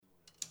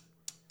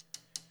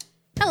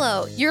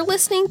Hello, you're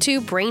listening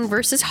to Brain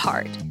vs.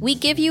 Heart. We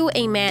give you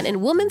a man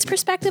and woman's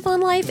perspective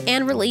on life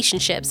and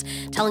relationships,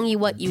 telling you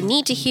what you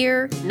need to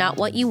hear, not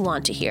what you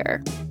want to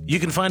hear. You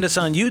can find us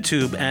on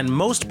YouTube and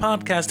most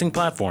podcasting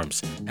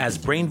platforms as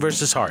Brain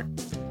vs. Heart.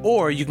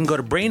 Or you can go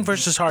to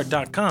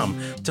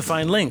brainversusheart.com to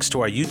find links to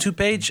our YouTube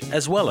page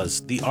as well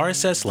as the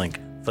RSS link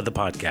for the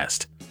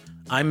podcast.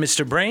 I'm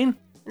Mr. Brain.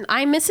 And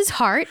I'm Mrs.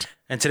 Heart.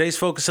 And today's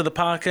focus of the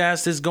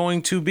podcast is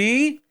going to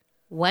be...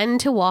 when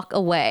to walk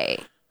away.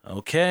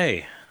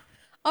 Okay.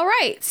 All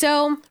right.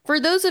 So for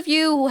those of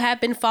you who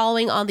have been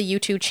following on the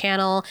YouTube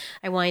channel,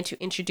 I wanted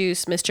to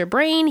introduce Mr.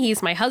 Brain.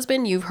 He's my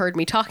husband. You've heard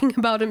me talking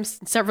about him in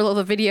several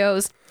of the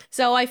videos.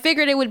 So I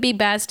figured it would be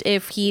best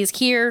if he's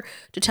here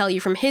to tell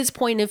you from his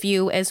point of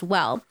view as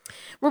well.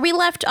 Where we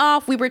left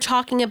off, we were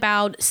talking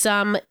about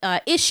some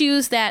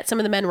issues that some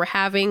of the men were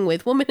having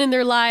with women in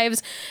their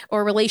lives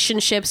or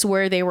relationships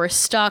where they were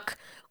stuck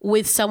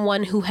with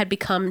someone who had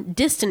become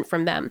distant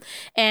from them.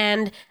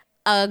 And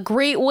a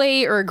great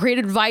way or a great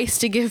advice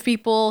to give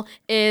people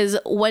is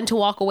when to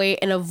walk away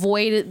and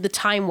avoid the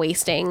time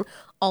wasting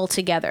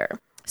altogether.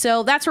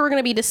 So that's what we're going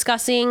to be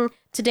discussing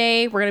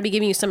today. We're going to be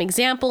giving you some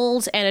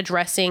examples and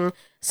addressing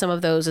some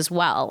of those as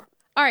well.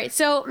 All right,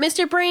 so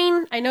Mr.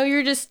 Brain, I know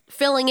you're just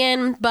filling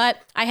in, but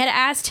I had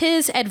asked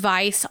his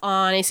advice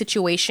on a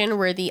situation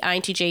where the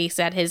INTJ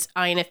said his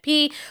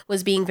INFP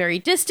was being very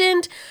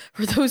distant.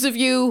 For those of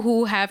you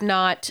who have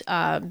not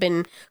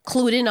been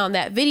clued in on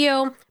that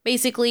video,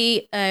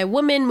 basically a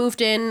woman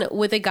moved in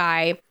with a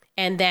guy,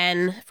 and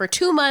then for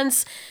 2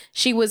 months,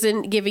 she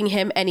wasn't giving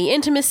him any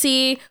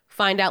intimacy.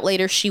 Find out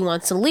later she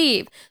wants to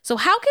leave. So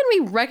how can we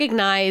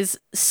recognize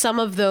some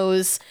of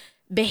those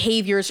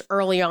behaviors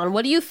early on?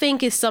 What do you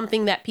think is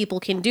something that people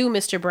can do,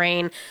 Mr.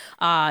 Brain,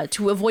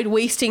 to avoid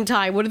wasting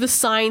time? What are the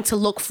signs to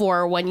look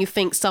for when you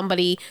think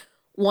somebody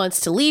wants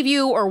to leave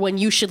you or when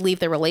you should leave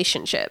the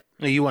relationship?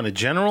 You want a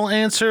general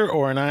answer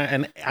or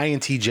an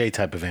INTJ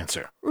type of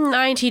answer?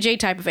 INTJ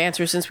type of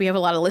answer, since we have a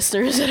lot of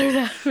listeners that are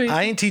not.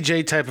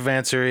 INTJ type of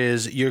answer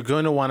is you're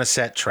going to want to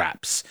set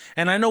traps.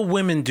 And I know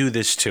women do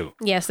this too.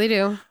 Yes, they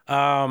do.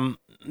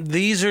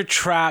 These are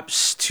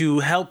traps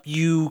to help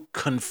you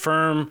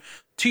confirm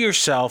to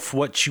yourself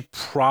what you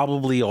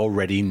probably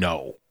already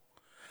know.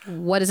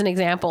 What is an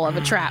example of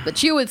a trap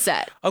that you would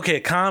set? Okay,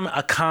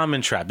 a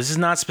common trap. This is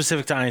not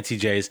specific to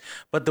INTJs,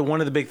 but one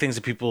of the big things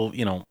that people,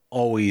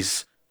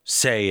 always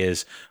say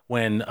is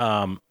when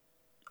a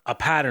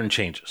pattern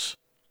changes.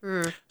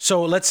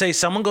 So let's say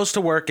someone goes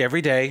to work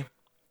every day.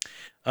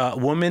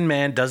 Woman,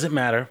 man, doesn't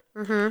matter.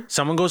 Mm-hmm.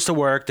 Someone goes to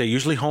work. They're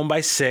usually home by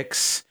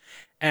 6.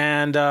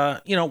 And,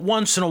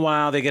 once in a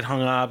while they get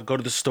hung up, go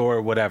to the store,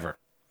 whatever.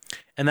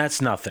 And that's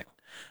nothing.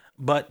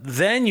 But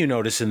then you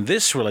notice in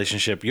this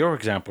relationship, your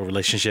example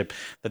relationship,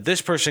 that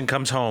this person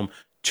comes home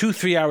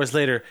 2-3 hours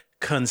later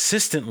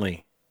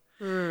consistently.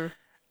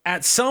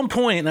 At some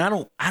point, and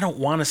I don't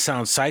want to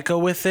sound psycho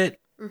with it,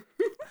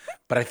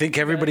 but I think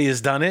everybody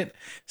has done it,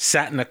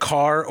 sat in a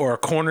car or a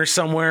corner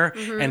somewhere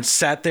and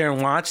sat there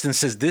and watched and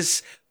says,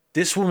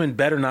 this woman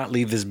better not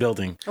leave this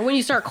building. Or when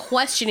you start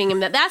questioning him,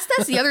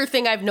 that's the other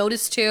thing I've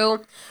noticed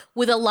too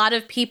with a lot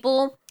of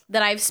people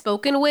that I've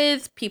spoken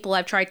with, people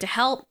I've tried to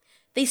help.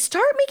 They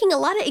start making a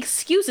lot of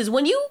excuses.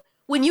 When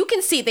you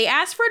can see, they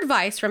ask for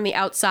advice from the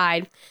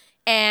outside.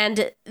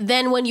 And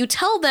then when you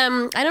tell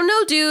them, I don't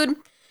know, dude,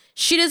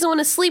 she doesn't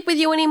want to sleep with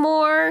you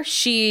anymore.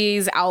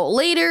 She's out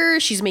later.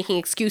 She's making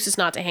excuses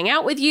not to hang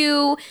out with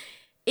you.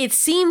 It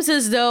seems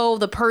as though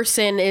the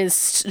person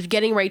is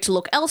getting ready to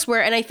look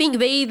elsewhere. And I think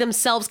they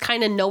themselves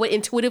kind of know it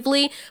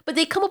intuitively, but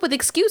they come up with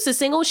excuses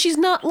saying, oh, she's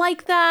not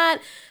like that.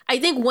 I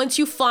think once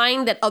you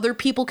find that other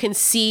people can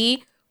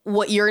see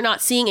what you're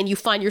not seeing and you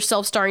find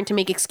yourself starting to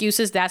make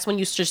excuses, that's when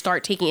you should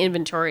start taking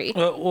inventory.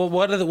 Well,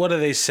 what do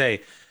they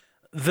say?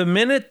 The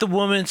minute the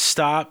woman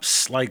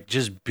stops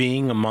just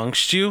being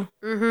amongst you,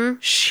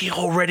 she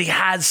already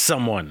has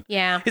someone.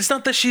 Yeah. It's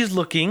not that she's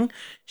looking.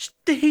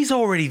 He's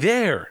already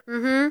there.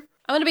 I'm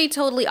going to be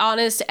totally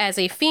honest. As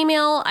a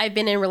female, I've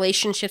been in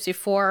relationships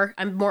before.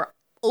 I'm more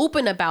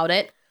open about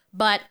it,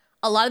 but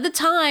a lot of the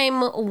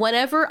time,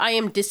 whenever I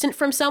am distant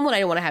from someone,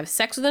 I don't want to have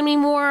sex with them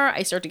anymore,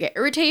 I start to get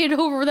irritated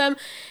over them,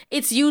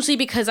 it's usually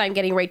because I'm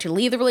getting ready to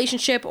leave the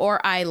relationship or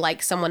I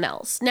like someone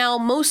else. Now,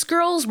 most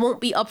girls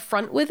won't be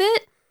upfront with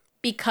it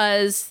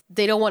because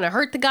they don't want to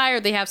hurt the guy or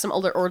they have some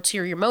other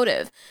ulterior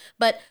motive.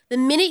 But the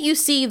minute you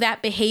see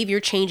that behavior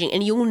changing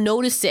and you'll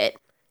notice it,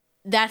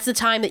 that's the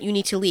time that you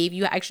need to leave.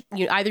 You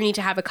either need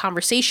to have a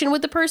conversation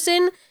with the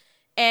person.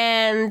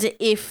 And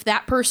if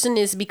that person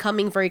is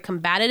becoming very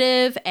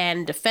combative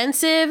and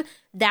defensive,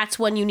 that's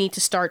when you need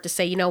to start to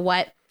say, you know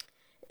what,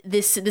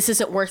 this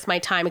isn't worth my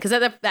time. Because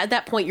at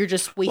that point, you're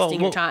just wasting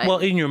your time. Well,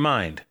 in your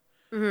mind.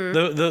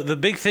 The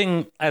big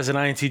thing as an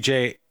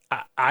INTJ,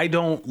 I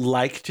don't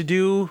like to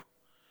do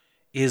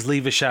is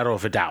leave a shadow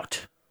of a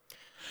doubt.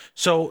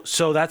 So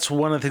that's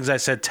one of the things I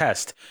said,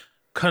 test.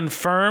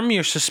 Confirm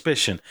your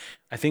suspicion.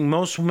 I think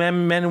most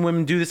men and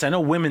women do this. I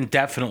know women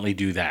definitely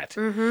do that.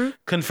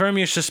 Confirm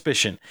your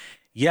suspicion.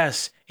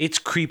 Yes, it's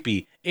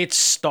creepy. It's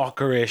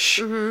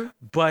stalkerish.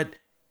 But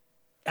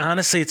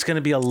honestly, it's going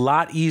to be a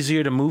lot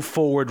easier to move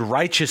forward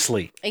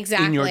righteously in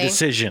your Exactly.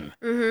 decision.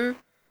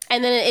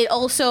 And then it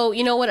also,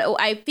 you know what,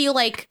 I feel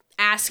like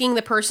asking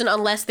the person,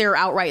 unless they're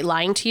outright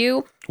lying to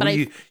you. But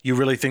Well, you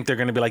really think they're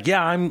going to be like,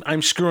 yeah,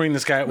 I'm screwing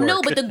this guy at work?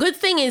 no, but the good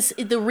thing is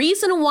the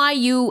reason why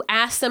you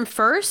ask them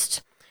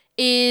first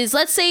is,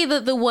 let's say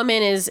that the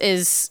woman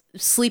is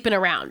sleeping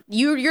around.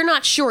 You're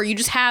not sure. You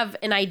just have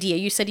an idea.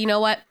 You said, you know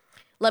what?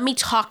 Let me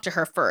talk to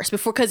her first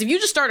before, because if you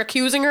just start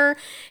accusing her,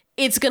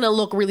 it's going to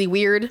look really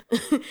weird.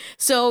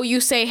 So you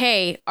say,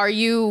 hey, are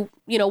you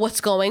know, what's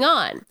going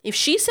on? If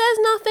she says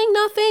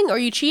nothing, are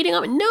you cheating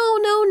on me?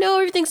 No,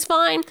 everything's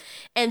fine.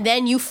 And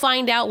then you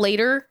find out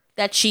later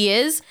that she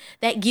is,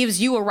 that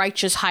gives you a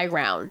righteous high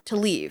ground to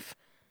leave.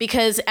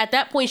 Because at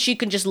that point, she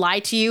can just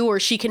lie to you, or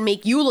she can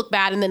make you look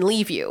bad and then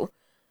leave you.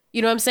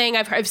 You know what I'm saying?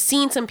 I've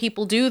seen some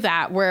people do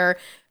that where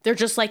they're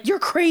just like, you're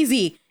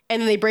crazy.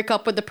 And then they break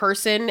up with the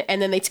person,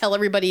 and then they tell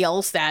everybody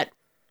else that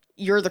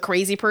you're the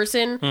crazy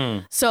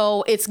person.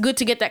 So it's good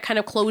to get that kind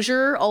of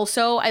closure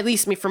also. At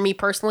least for me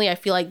personally, I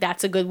feel like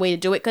that's a good way to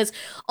do it. Because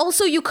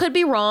also you could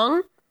be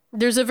wrong.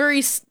 There's a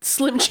very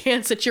slim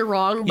chance that you're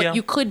wrong, but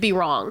you could be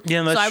wrong.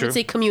 Yeah, that's so I true. would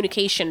say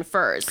communication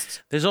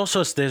first. There's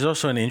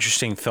also an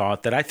interesting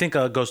thought that I think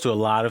goes to a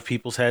lot of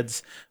people's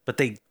heads, but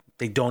they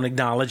don't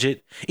acknowledge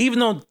it. Even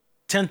though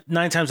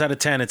 9 times out of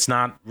 10, it's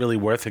not really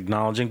worth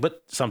acknowledging,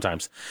 but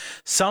sometimes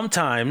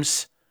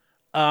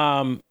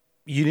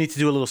you need to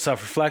do a little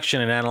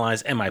self-reflection and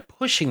analyze, am I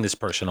pushing this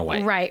person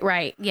away?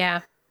 Right. Yeah,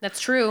 that's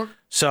true.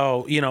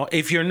 So, you know,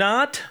 if you're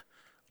not,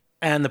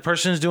 and the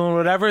person's doing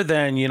whatever,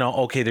 then, you know,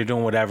 okay, they're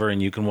doing whatever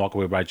and you can walk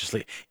away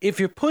righteously. If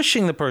you're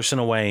pushing the person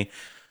away,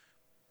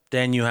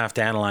 then you have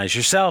to analyze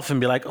yourself and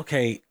be like,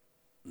 okay,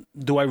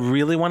 do I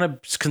really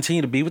want to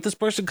continue to be with this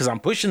person because I'm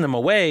pushing them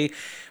away?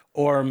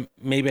 Or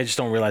maybe I just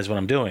don't realize what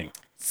I'm doing.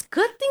 It's a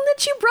good thing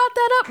that you brought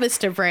that up,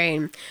 Mr.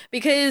 Brain,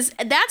 because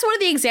that's one of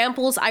the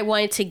examples I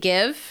wanted to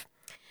give.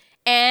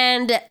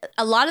 And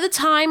a lot of the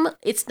time,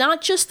 it's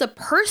not just the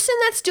person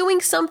that's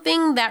doing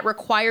something that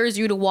requires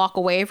you to walk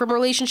away from a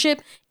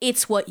relationship.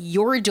 It's what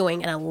you're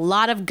doing. And a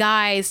lot of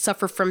guys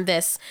suffer from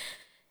this,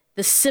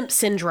 the simp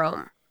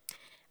syndrome.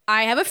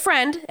 I have a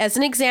friend, as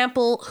an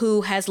example,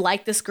 who has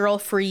liked this girl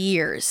for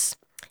years.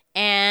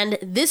 And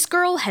this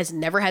girl has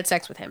never had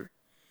sex with him.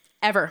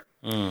 Ever.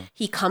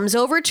 He comes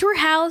over to her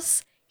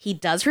house. He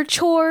does her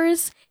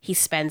chores. He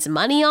spends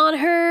money on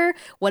her.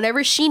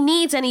 Whenever she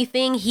needs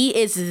anything, he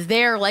is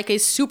there like a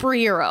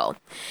superhero.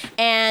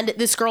 And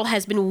this girl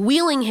has been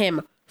wheeling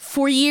him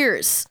for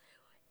years.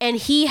 And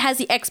he has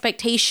the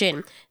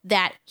expectation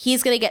that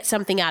he's going to get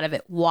something out of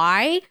it.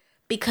 Why?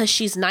 Because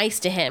she's nice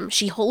to him.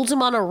 She holds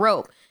him on a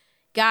rope.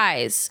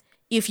 Guys,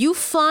 if you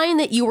find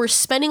that you were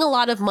spending a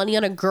lot of money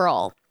on a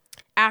girl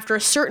after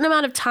a certain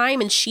amount of time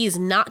and she is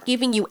not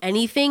giving you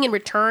anything in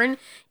return,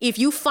 if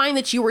you find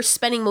that you were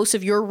spending most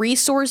of your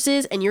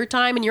resources and your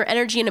time and your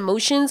energy and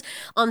emotions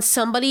on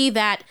somebody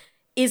that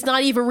is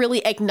not even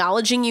really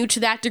acknowledging you to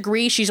that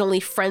degree, she's only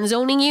friend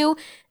zoning you,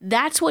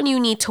 that's when you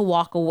need to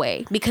walk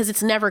away, because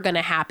it's never going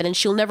to happen and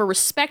she'll never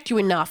respect you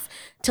enough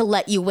to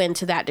let you in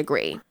to that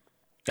degree.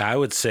 I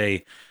would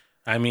say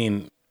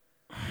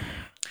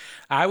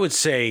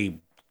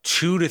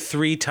 2 to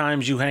 3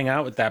 times you hang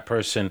out with that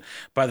person,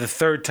 by the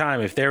third time,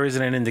 if there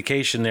isn't an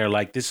indication there,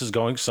 like this is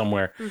going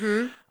somewhere,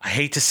 I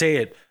hate to say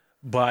it,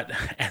 but,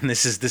 and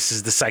this is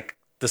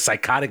the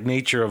psychotic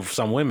nature of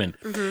some women,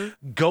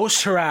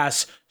 ghost her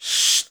ass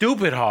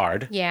stupid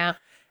hard. Yeah.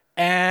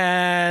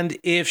 And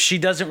if she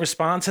doesn't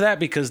respond to that,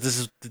 because this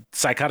is the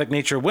psychotic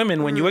nature of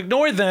women, when you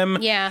ignore them,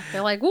 Yeah.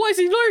 They're like, why is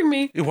he ignoring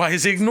me? why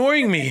is he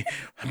ignoring me?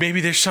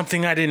 Maybe there's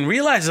something I didn't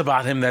realize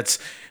about him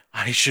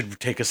I should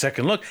take a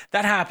second look.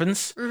 That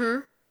happens.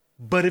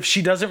 But if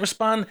she doesn't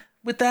respond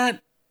with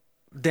that,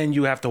 then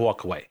you have to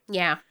walk away.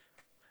 Yeah.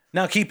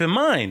 Now, keep in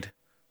mind,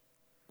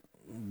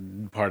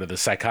 part of the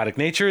psychotic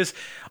nature is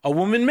a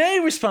woman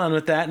may respond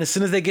with that, and as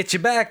soon as they get you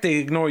back, they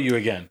ignore you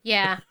again.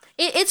 Yeah.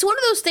 It's one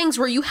of those things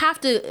where you have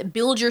to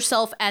build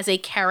yourself as a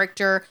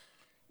character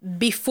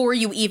before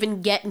you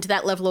even get into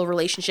that level of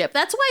relationship.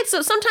 That's why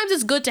sometimes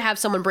it's good to have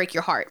someone break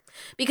your heart.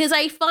 Because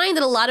I find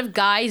that a lot of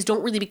guys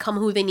don't really become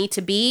who they need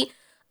to be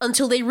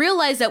until they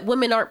realize that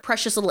women aren't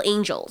precious little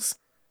angels.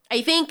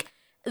 I think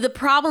the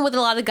problem with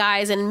a lot of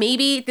guys, and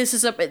maybe this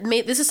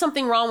is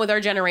something wrong with our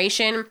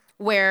generation,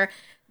 where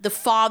the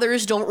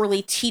fathers don't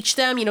really teach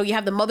them. You know, you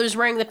have the mothers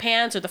wearing the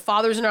pants, or the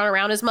fathers are not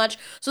around as much.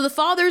 So the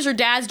fathers or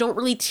dads don't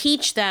really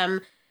teach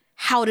them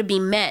how to be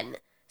men.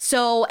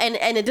 So,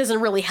 and it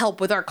doesn't really help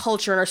with our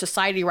culture and our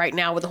society right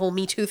now with the whole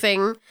Me Too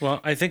thing.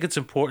 Well, I think it's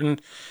important.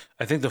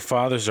 I think the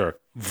fathers are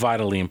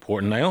vitally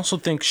important. I also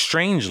think,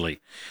 strangely,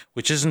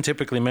 which isn't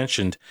typically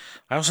mentioned,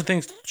 I also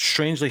think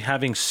strangely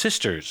having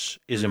sisters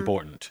is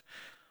important.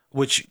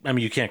 Which, I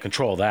mean, you can't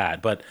control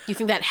that, but... You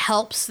think that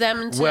helps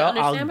them to Well,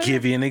 understand I'll better?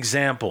 give you an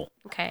example.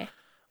 Okay.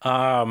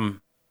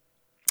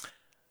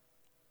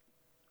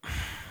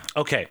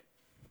 Okay.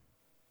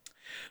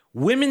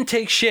 Women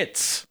take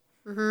shits.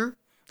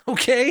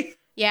 Okay?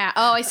 Yeah.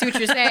 Oh, I see what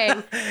you're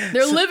saying.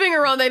 They're living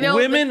around. They know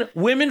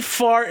women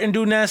fart and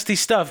do nasty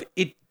stuff.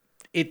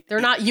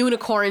 They're not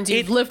unicorns.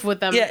 You've lived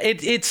with them. Yeah,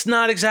 it's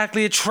not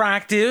exactly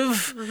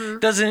attractive.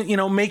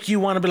 Doesn't, make you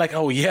want to be like,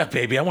 oh yeah,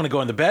 baby, I want to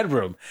go in the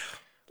bedroom.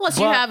 Unless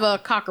you have a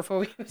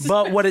cockrophobia.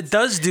 But what it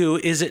does do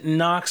is it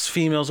knocks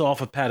females off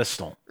a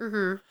pedestal.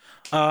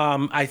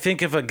 I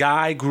think if a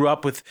guy grew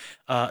up with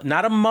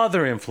not a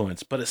mother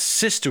influence, but a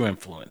sister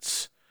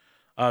influence,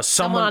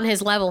 someone on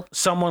his level,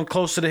 someone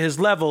closer to his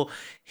level,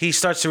 he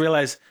starts to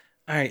realize,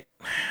 all right,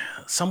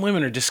 some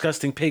women are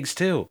disgusting pigs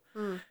too.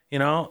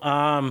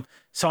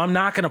 So I'm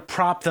not going to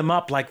prop them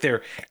up like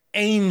they're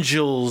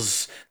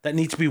angels that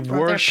need to be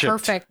worshipped. They're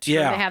perfect.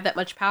 Yeah, they have that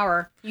much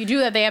power. You do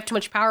that, they have too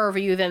much power over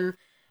you. Then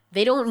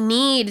they don't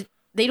need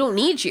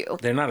you.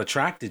 They're not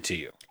attracted to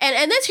you.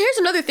 And here's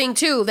another thing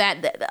too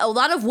that a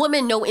lot of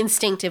women know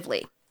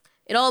instinctively.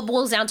 It all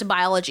boils down to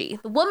biology.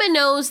 The woman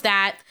knows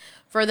that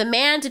for the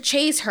man to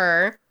chase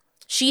her,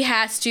 she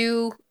has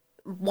to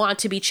want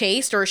to be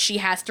chased, or she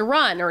has to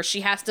run, or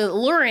she has to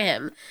lure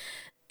him.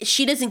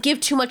 She doesn't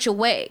give too much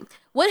away.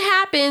 What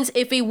happens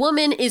if a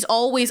woman is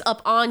always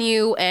up on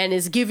you and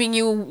is giving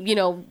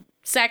you,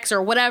 sex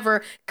or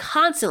whatever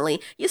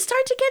constantly? You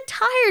start to get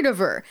tired of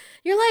her.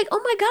 You're like,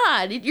 oh my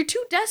God, you're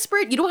too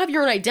desperate. You don't have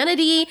your own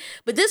identity.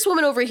 But this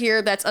woman over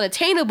here that's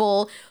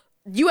unattainable,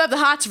 you have the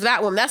hots for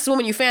that woman. That's the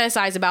woman you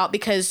fantasize about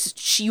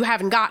because you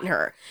haven't gotten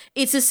her.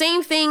 It's the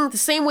same thing, the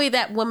same way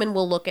that women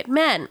will look at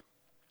men.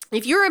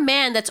 If you're a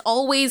man that's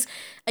always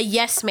a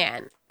yes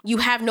man, you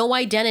have no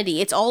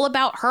identity. It's all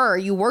about her.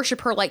 You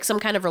worship her like some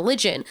kind of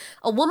religion.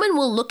 A woman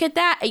will look at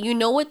that, and you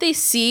know what they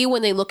see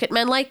when they look at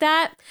men like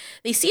that?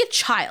 They see a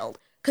child,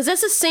 because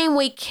that's the same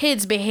way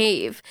kids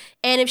behave.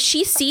 And if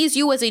she sees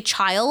you as a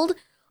child,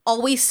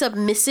 always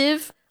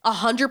submissive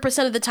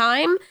 100% of the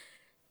time,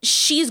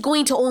 she's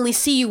going to only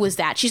see you as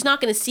that. She's not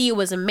going to see you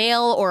as a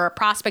male or a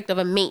prospect of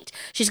a mate.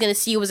 She's going to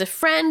see you as a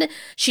friend.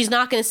 She's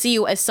not going to see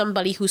you as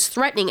somebody who's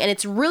threatening. And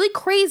it's really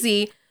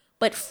crazy,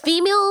 but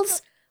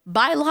females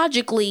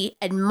biologically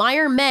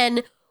admire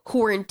men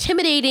who are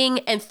intimidating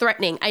and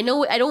threatening. I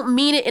know I don't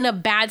mean it in a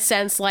bad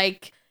sense,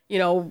 like,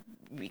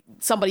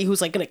 somebody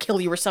who's like going to kill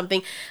you or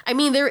something. I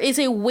mean, there is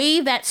a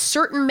way that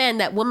certain men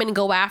that women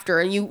go after,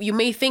 and you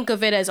may think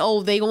of it as,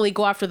 oh, they only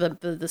go after the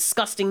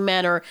disgusting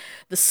men or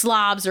the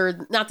slobs,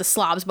 or not the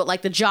slobs, but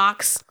like the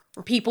jocks,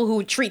 people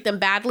who treat them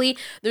badly.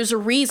 There's a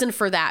reason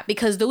for that,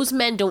 because those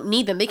men don't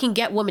need them. They can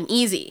get women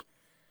easy.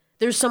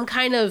 There's some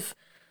kind of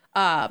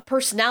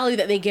personality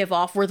that they give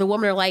off where the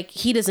women are like,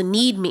 he doesn't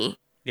need me.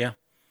 Yeah.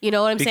 You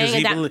know what I'm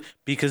saying?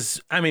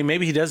 Because I mean,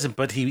 maybe he doesn't,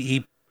 but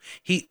he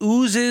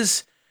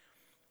oozes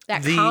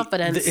that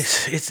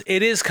confidence.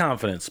 It is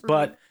confidence,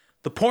 but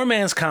the poor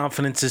man's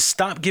confidence is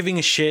stop giving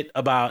a shit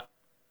about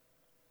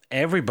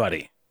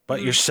everybody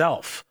but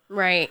yourself.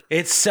 Right.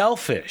 It's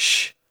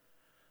selfish.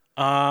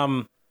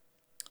 And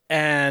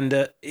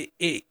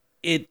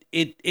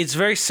it's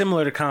very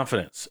similar to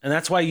confidence, and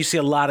that's why you see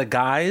a lot of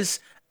guys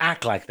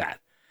act like that.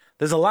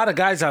 There's a lot of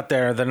guys out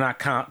there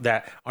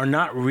that are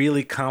not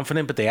really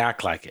confident, but they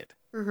act like it.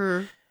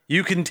 Mm-hmm.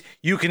 You can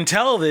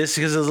tell this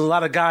because there's a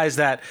lot of guys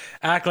that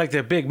act like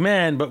they're big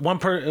men, but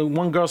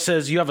one girl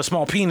says you have a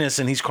small penis,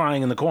 and he's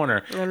crying in the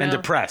corner and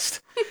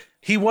depressed.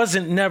 He was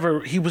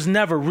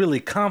never really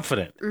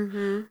confident,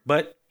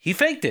 but he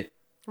faked it.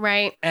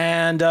 Right.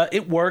 And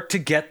it worked to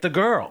get the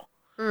girl.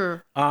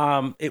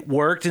 It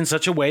worked in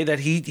such a way that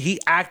he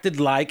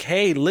acted like,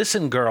 hey,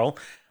 listen, girl,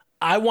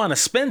 I want to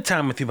spend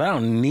time with you, but I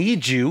don't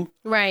need you.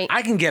 Right.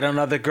 I can get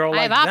another girl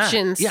like that. I have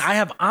options. Yeah, I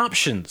have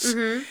options.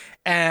 Mm-hmm.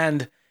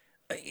 And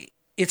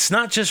it's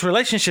not just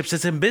relationships,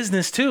 it's in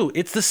business too.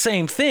 It's the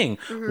same thing.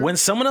 Mm-hmm. When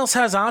someone else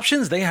has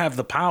options, they have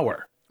the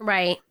power.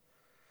 Right.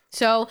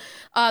 So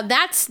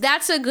that's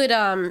a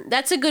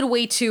good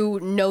way to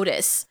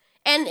notice.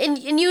 And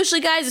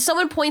usually, guys, if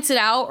someone points it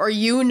out or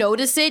you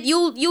notice it,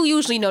 you'll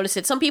usually notice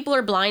it. Some people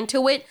are blind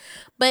to it.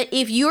 But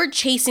if you're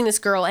chasing this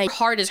girl and your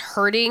heart is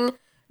hurting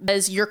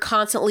because you're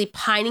constantly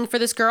pining for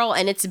this girl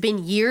and it's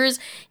been years,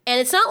 and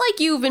it's not like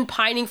you've been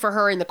pining for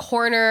her in the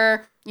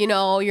corner,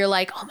 you're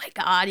like, oh my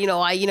God,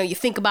 you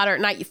think about her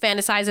at night, you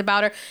fantasize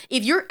about her.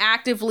 If you're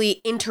actively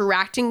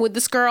interacting with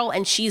this girl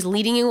and she's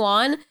leading you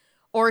on,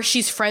 or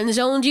she's friend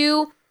zoned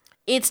you,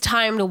 it's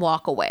time to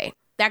walk away.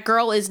 That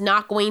girl is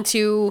not going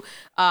to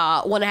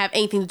want to have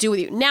anything to do with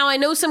you. Now, I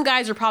know some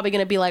guys are probably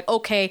going to be like,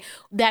 okay,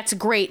 that's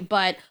great,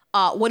 but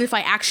what if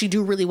I actually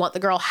do really want the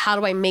girl? How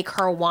do I make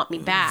her want me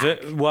back?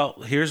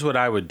 Well, here's what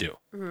I would do.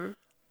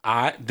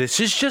 Mm-hmm. This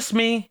is just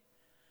me.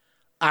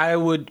 I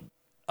would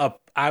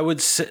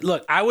say,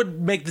 look, I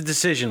would make the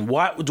decision.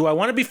 What do I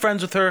want to be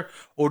friends with her,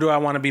 or do I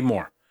want to be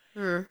more?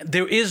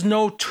 There is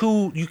no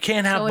two. You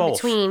can't have both. In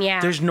between, yeah.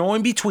 There's no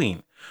in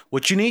between.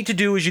 What you need to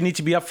do is you need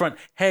to be upfront.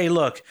 Hey,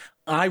 look,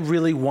 I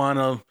really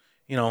want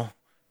to,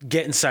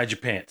 get inside your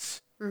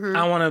pants. Mm-hmm.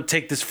 I want to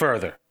take this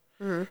further.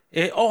 Mm-hmm.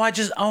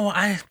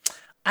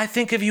 I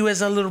think of you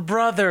as a little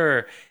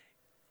brother.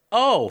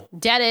 Oh,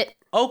 dead it.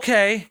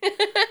 Okay.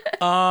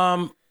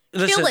 Listen,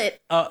 Kill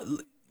it.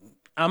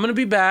 I'm gonna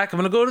be back. I'm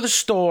gonna go to the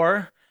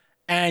store,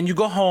 and you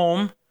go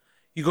home,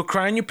 you go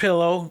cry on your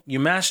pillow, you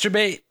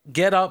masturbate,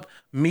 get up,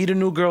 meet a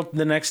new girl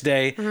the next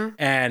day,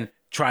 and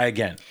try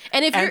again.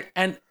 And if you're...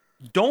 And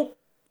don't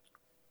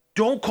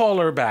call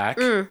her back.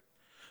 I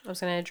was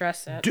going to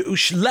address that.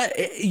 If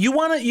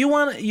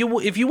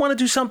you want to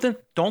do something,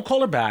 don't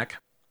call her back.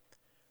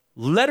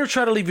 Let her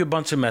try to leave you a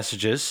bunch of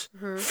messages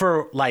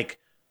for like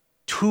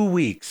 2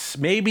 weeks,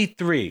 maybe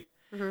 3.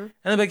 And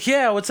they're like,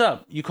 yeah, what's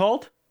up? You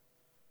called?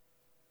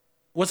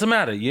 What's the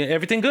matter?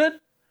 Everything good?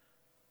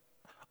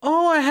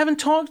 Oh, I haven't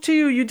talked to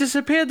you. You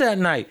disappeared that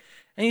night.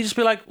 And you just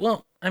be like,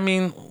 well, I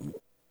mean,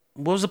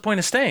 what was the point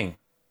of staying?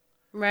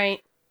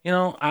 Right. You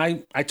know,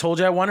 I told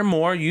you I wanted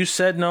more. You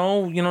said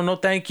no, no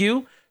thank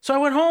you. So I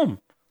went home.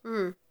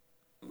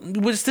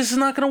 This is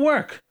not going to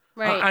work.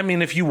 Right. I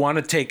mean, if you want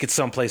to take it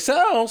someplace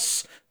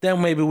else,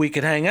 then maybe we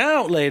could hang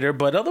out later.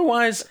 But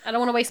otherwise, I don't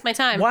want to waste my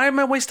time. Why am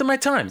I wasting my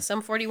time?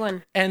 Sum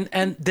 41.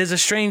 And there's a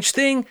strange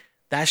thing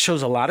that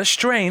shows a lot of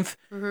strength.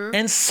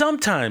 And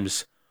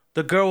sometimes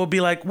the girl will be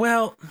like,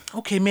 well,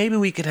 okay, maybe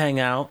we could hang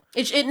out.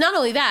 It not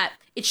only that,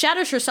 it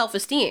shatters her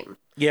self-esteem.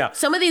 Yeah.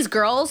 Some of these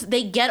girls,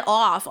 they get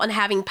off on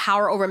having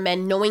power over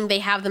men, knowing they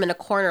have them in a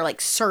corner like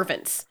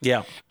servants.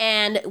 Yeah.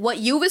 And what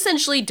you've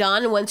essentially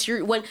done it's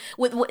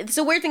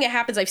a weird thing that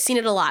happens. I've seen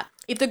it a lot.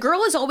 If the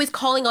girl is always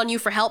calling on you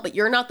for help, but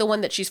you're not the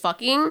one that she's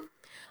fucking,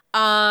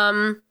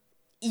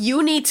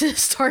 you need to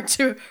start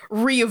to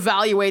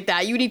reevaluate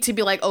that. You need to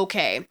be like,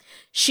 okay,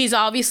 she's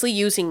obviously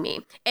using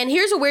me. And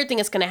here's a weird thing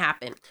that's going to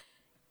happen.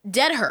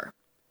 Dead her.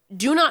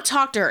 Do not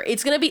talk to her.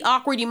 It's going to be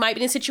awkward. You might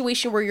be in a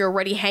situation where you're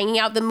already hanging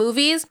out the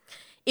movies.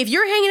 If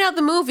you're hanging out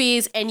the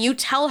movies and you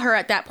tell her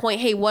at that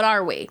point, hey, what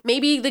are we?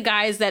 Maybe the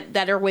guys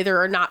that are with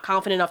her are not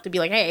confident enough to be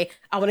like, hey,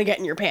 I want to get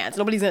in your pants.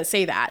 Nobody's going to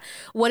say that.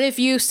 What if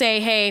you say,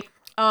 hey,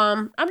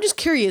 I'm just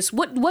curious.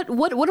 What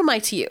am I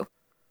to you?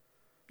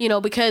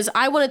 Because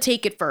I want to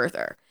take it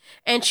further.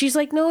 And she's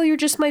like, no, you're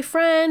just my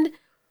friend.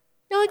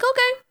 You're like,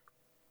 okay.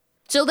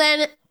 So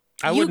then...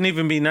 I wouldn't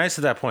even be nice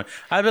at that point.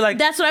 I'd be like,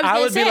 that's what I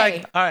was going to say. I would be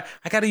like, all right,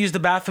 I got to use the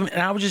bathroom,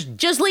 and I would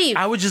just leave.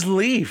 I would just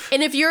leave.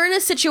 And if you're in a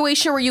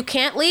situation where you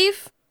can't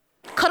leave,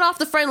 cut off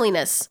the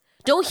friendliness.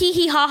 Don't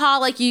hee ha ha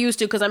like you used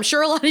to, because I'm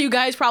sure a lot of you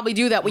guys probably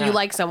do that when you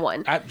like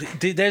someone.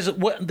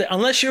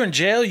 Unless you're in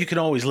jail, you can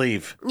always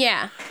leave.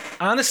 Yeah.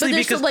 Honestly,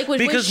 because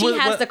when she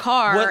has the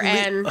car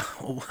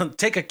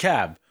take a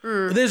cab.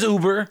 There's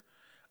Uber.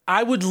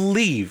 I would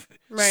leave.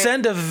 Right.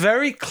 Send a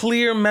very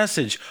clear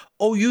message.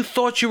 Oh, you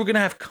thought you were going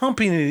to have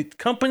company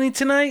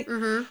tonight?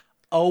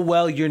 Oh,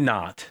 well, you're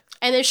not.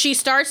 And if she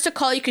starts to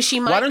call you, because she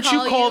might call you. Why don't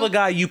you call the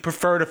guy you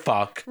prefer to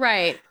fuck?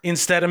 Right.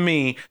 Instead of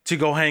me to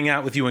go hang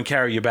out with you and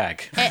carry your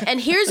bag.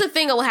 And here's the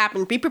thing that will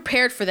happen. Be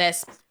prepared for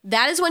this.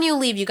 That is when you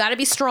leave. You got to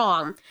be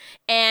strong.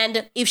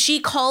 And if she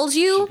calls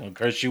you. She's going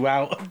to curse you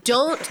out.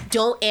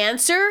 Don't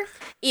answer.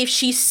 If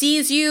she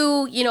sees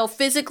you,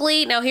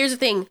 physically. Now, here's the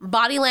thing.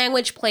 Body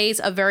language plays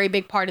a very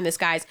big part in this,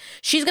 guys.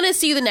 She's going to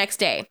see you the next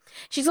day.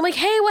 She's going to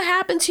be like, hey, what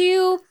happened to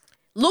you?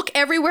 Look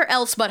everywhere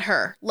else but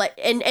her.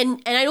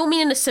 And I don't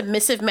mean in a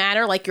submissive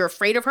manner, like you're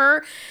afraid of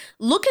her.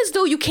 Look as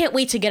though you can't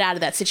wait to get out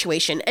of that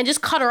situation, and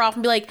just cut her off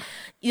and be like,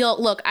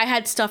 look, I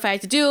had stuff I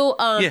had to do.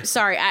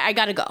 Sorry, I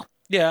got to go.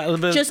 Yeah,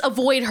 but, just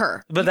avoid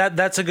her. But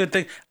that's a good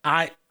thing.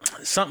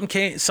 Some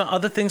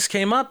other things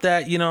came up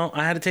that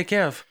I had to take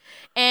care of.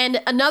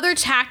 And another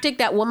tactic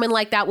that women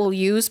like that will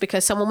use,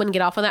 because some women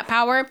get off on that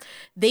power,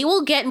 they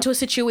will get into a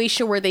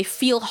situation where they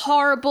feel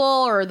horrible,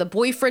 or the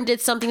boyfriend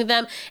did something to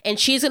them, and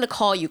she's going to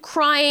call you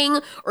crying,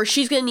 or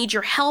she's going to need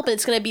your help, and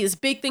it's going to be this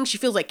big thing. She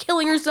feels like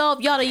killing herself,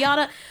 yada,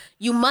 yada.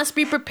 You must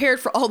be prepared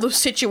for all those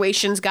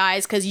situations,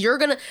 guys, because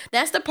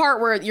that's the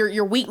part where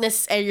your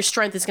weakness and your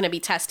strength is going to be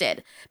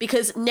tested.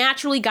 Because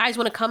naturally, guys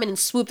want to come in and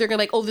swoop. They're going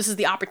to be like, oh, this is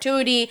the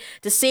opportunity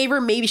to save her.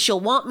 Maybe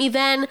she'll want me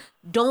then.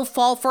 Don't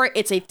fall for it.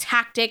 It's a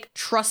tactic.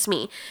 Trust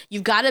me.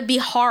 You've got to be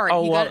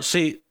hard.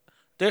 See,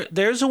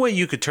 there's a way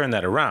you could turn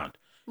that around.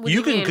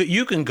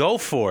 You can go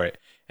for it,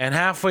 and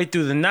halfway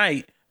through the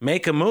night,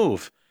 make a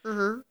move.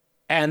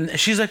 And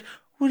she's like,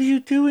 what are you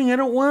doing? I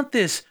don't want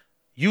this.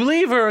 You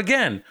leave her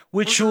again,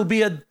 which will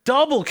be a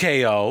double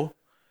KO.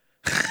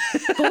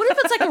 But what if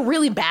it's like a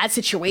really bad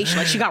situation,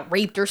 like she got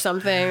raped or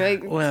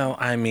something? Well,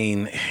 I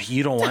mean,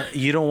 you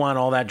don't want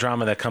all that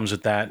drama that comes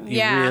with that.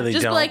 You really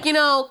just don't. Like,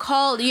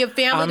 call. Do you have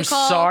family to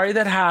call? I'm sorry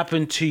that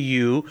happened to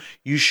you.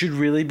 You should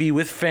really be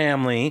with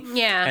family.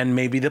 Yeah. And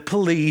maybe the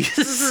police.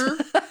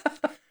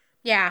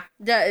 Yeah.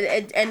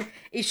 Some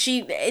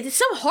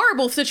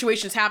horrible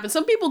situations happen.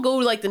 Some people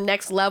go to like the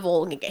next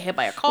level and get hit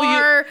by a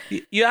car. Well,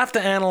 you have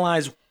to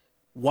analyze.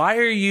 Why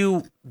are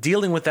you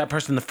dealing with that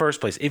person in the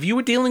first place? If you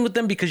were dealing with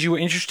them because you were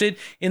interested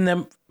in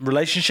them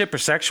relationship or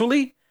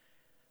sexually,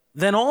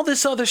 then all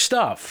this other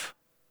stuff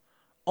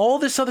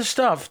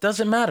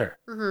doesn't matter.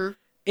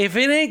 If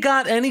it ain't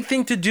got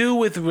anything to do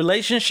with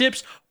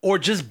relationships or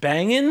just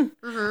banging,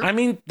 I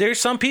mean, there's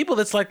some people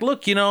that's like,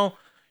 look,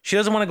 she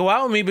doesn't want to go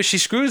out with me, but she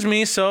screws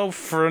me. So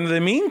for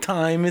the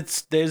meantime,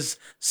 there's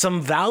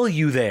some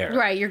value there.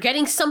 Right. You're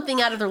getting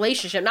something out of the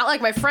relationship. Not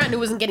like my friend who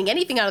wasn't getting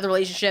anything out of the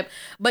relationship,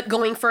 but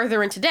going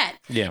further into debt.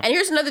 Yeah. And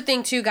here's another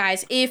thing too,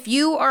 guys. If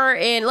you are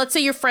let's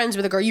say you're friends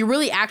with a girl, you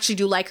really actually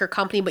do like her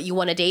company, but you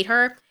want to date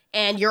her,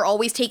 and you're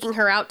always taking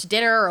her out to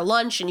dinner or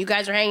lunch and you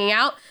guys are hanging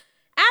out,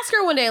 ask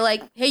her one day,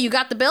 like, hey, you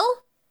got the bill?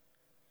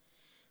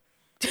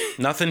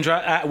 Nothing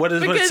dry. What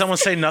did someone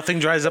say? Nothing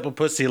dries up a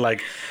pussy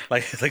like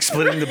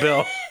splitting the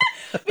bill.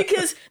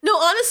 Because no,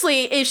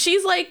 honestly, if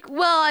she's like,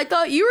 well, I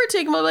thought you were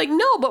taking, I'm like,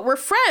 no, but we're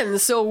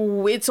friends,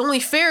 so it's only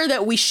fair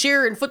that we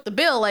share and foot the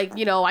bill. Like,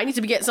 I need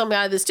to be getting something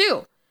out of this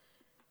too.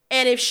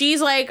 And if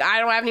she's like, I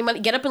don't have any money,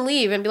 get up and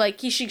leave, and be like,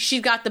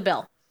 she's got the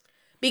bill,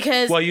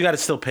 because you got to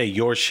still pay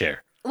your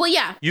share. Well,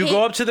 yeah, you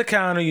go up to the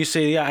counter, you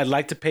say, yeah, I'd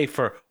like to pay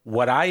for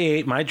what I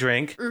ate, my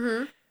drink,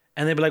 and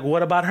they'd be like,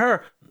 what about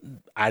her?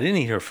 I didn't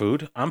eat her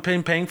food. I'm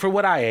paying for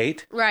what I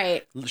ate.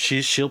 Right.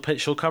 She'll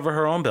cover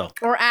her own bill.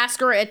 Or ask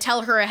her and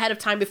tell her ahead of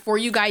time before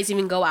you guys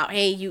even go out.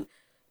 Hey,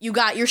 you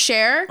got your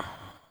share,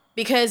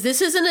 because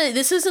this isn't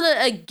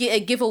a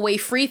giveaway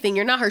free thing.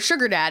 You're not her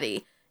sugar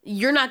daddy.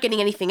 You're not getting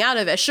anything out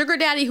of it. A sugar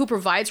daddy who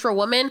provides for a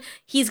woman,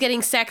 he's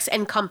getting sex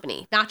and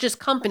company, not just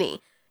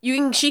company.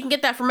 She can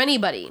get that from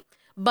anybody.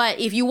 But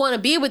if you want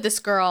to be with this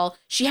girl,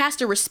 she has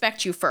to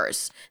respect you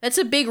first. That's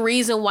a big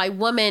reason why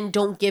women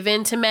don't give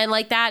in to men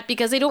like that,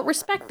 because they don't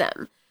respect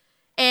them.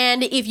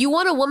 And if you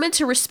want a woman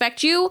to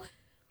respect you,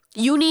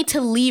 you need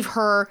to leave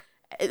her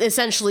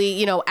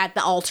essentially, at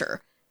the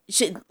altar.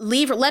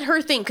 Let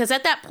her think, because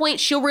at that point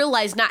she'll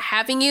realize not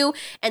having you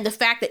and the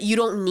fact that you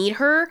don't need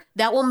her,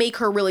 that will make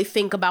her really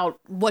think about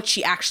what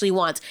she actually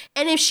wants.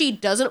 And if she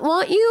doesn't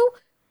want you,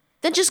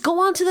 then just go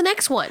on to the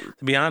next one.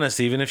 To be honest,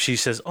 even if she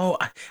says, oh,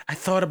 I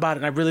thought about it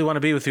and I really want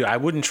to be with you, I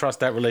wouldn't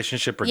trust that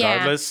relationship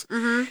regardless. Yeah.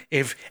 Mm-hmm.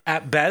 If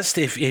at best,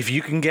 if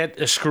you can get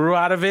a screw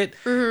out of it,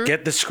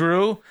 get the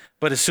screw.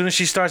 But as soon as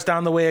she starts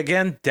down the way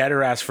again, dead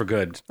her ass for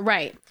good.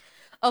 Right.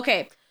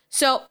 Okay.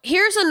 So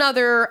here's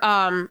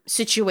another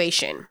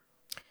situation.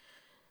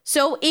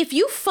 So if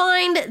you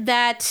find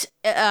that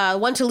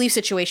one to leave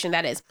situation,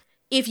 that is,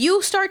 if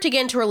you start to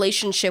get into a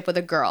relationship with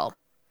a girl,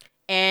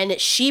 and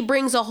she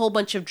brings a whole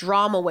bunch of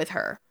drama with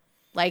her,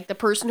 like the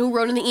person who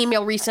wrote in the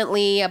email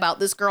recently about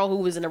this girl who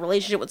was in a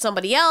relationship with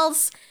somebody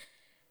else,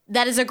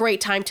 that is a great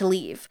time to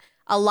leave.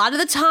 A lot of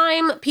the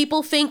time,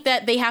 people think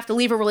that they have to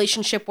leave a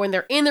relationship when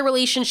they're in the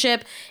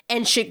relationship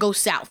and shit goes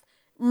south.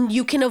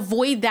 You can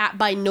avoid that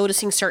by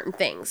noticing certain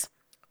things.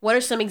 What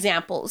are some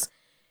examples?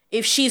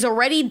 If she's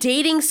already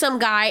dating some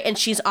guy and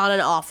she's on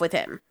and off with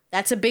him,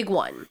 that's a big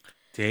one.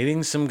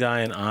 Dating some guy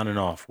and on and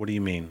off. What do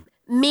you mean?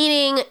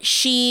 Meaning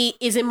she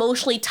is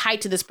emotionally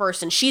tied to this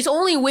person. She's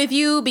only with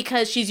you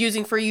because she's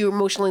using for you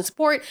emotional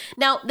support.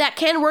 Now, that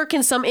can work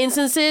in some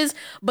instances,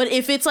 but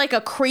if it's like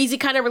a crazy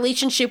kind of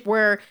relationship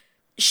where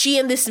she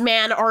and this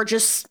man are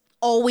just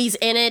always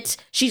in it,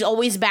 she's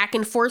always back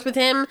and forth with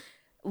him,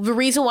 the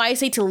reason why I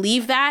say to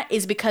leave that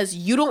is because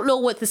you don't know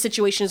what the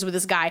situation is with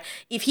this guy.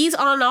 If he's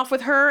on and off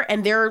with her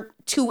and they're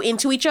too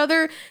into each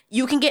other,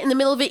 you can get in the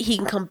middle of it. He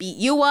can come beat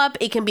you up.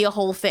 It can be a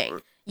whole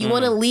thing. You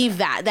want to leave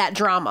that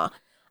drama.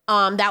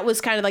 That was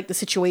kind of like the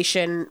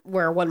situation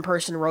where one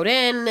person wrote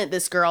in,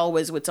 this girl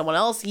was with someone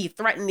else, he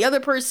threatened the other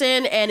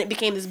person, and it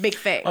became this big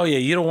thing. Oh, yeah,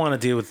 you don't want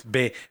to deal with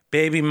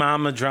baby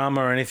mama drama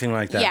or anything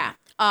like that. Yeah,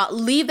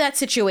 leave that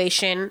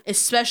situation,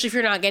 especially if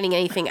you're not getting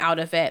anything out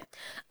of it.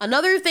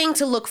 Another thing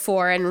to look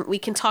for, and we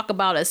can talk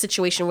about a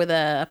situation with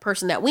a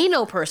person that we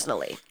know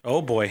personally.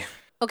 Oh, boy.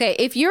 Okay,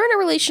 if you're in a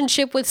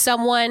relationship with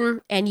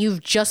someone and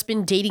you've just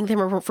been dating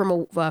them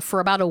for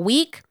about a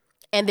week,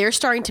 and they're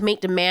starting to make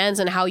demands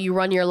on how you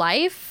run your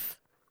life,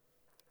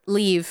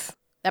 leave.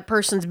 That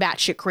person's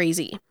batshit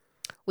crazy.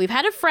 We've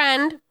had a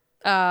friend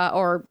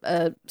or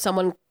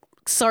someone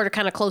sort of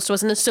kind of close to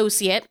us, an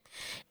associate,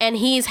 and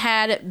he's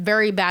had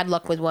very bad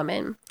luck with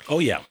women. Oh,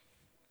 yeah.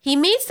 He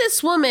meets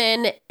this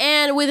woman,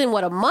 and within,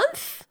 a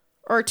month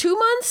or 2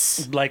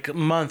 months? Like a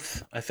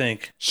month, I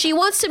think. She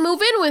wants to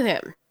move in with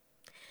him.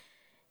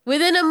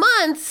 Within a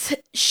month,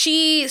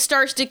 she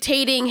starts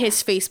dictating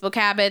his Facebook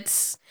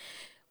habits.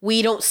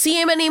 We don't see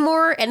him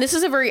anymore. And this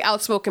is a very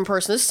outspoken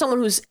person. This is someone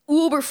who's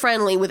uber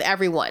friendly with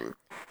everyone.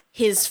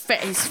 He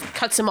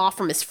cuts him off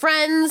from his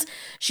friends.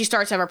 She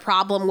starts to have a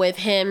problem with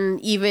him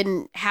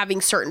even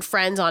having certain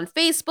friends on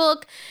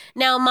Facebook.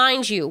 Now,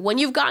 mind you, when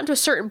you've gotten to a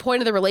certain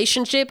point of the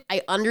relationship,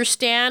 I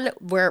understand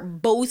where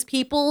both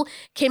people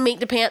can make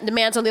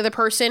demands on the other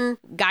person.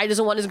 Guy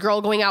doesn't want his girl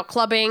going out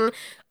clubbing.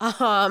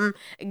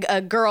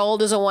 A girl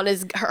doesn't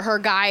want her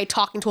guy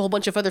talking to a whole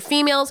bunch of other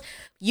females.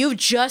 You've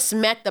just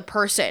met the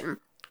person,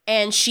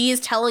 and she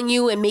is telling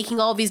you and making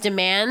all these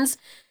demands.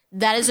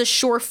 That is a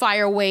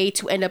surefire way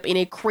to end up in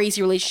a crazy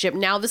relationship.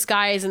 Now this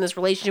guy is in this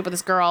relationship with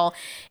this girl,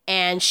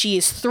 and she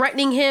is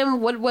threatening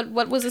him. What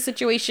was the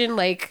situation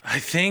like?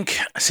 I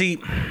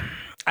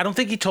don't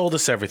think he told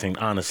us everything,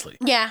 honestly.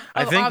 Yeah,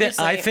 I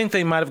think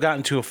they might have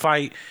gotten to a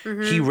fight.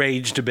 Mm-hmm. He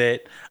raged a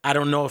bit. I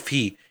don't know if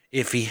he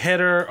hit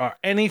her or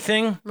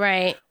anything.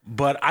 Right.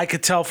 But I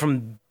could tell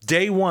from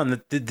day one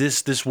that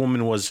this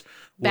woman was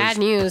Bad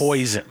news.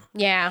 poison.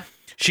 Yeah.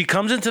 She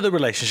comes into the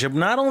relationship.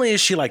 Not only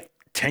is she like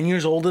 10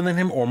 years older than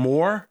him or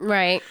more,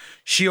 Right.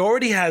 she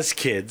already has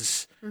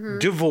kids,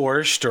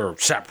 divorced or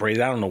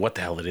separated. I don't know what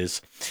the hell it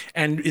is,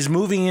 and is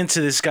moving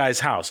into this guy's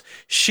house.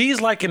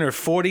 She's like in her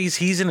 40s.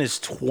 He's in his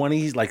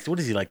 20s. Like, what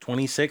is he, like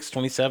 26,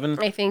 27?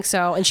 I think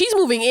so. And she's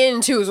moving in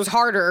too, so it's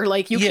harder.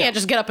 Like, you can't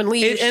just get up and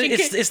leave. And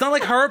it's not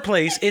like her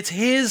place. It's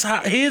his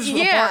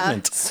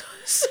apartment.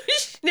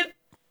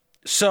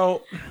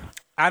 So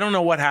I don't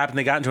know what happened.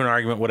 They got into an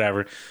argument,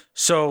 whatever.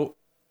 So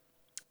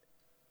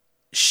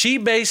she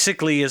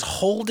basically is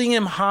holding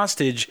him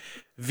hostage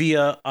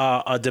via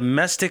a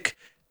domestic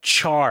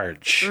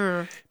charge,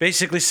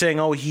 basically saying,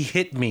 "Oh, he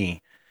hit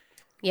me,"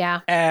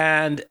 Yeah.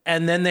 and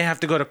then they have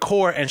to go to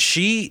court. And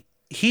he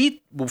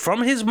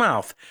from his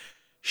mouth,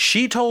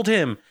 she told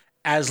him,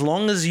 "As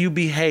long as you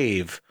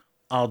behave,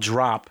 I'll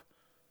drop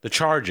the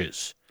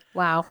charges."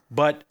 Wow.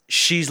 But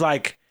she's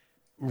like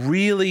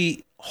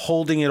really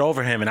holding it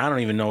over him, and I don't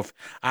even know.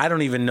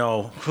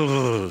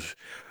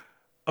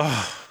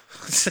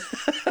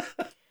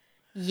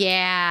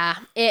 Yeah.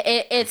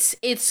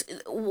 It's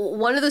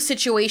one of those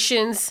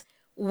situations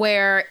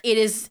where it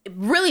is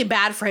really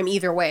bad for him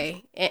either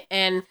way.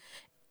 And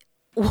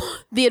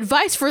the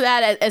advice for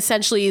that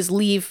essentially is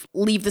leave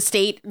the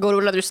state, go to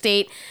another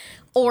state,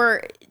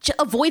 or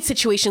avoid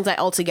situations like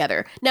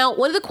altogether. Now,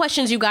 one of the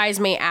questions you guys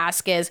may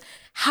ask is,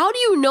 how do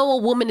you know a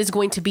woman is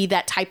going to be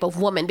that type of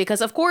woman? Because,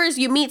 of course,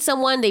 you meet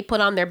someone, they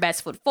put on their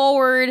best foot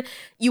forward.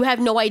 You have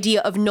no idea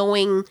of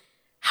knowing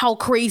how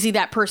crazy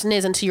that person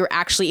is until you're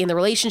actually in the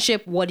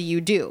relationship. What do you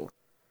do?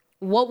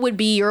 What would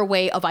be your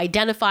way of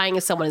identifying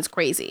if someone is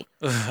crazy?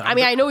 I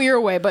mean, I know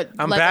your way, but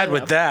I'm bad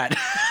with that.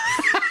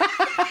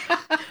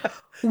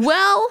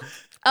 Well,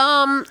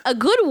 a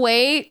good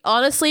way,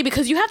 honestly,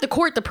 because you have to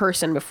court the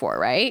person before,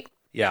 right?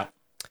 Yeah.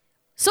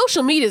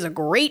 Social media is a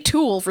great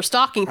tool for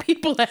stalking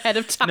people ahead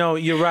of time. No,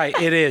 you're right.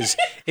 It is.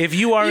 If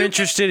you are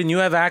interested and you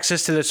have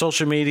access to their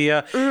social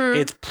media,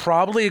 it's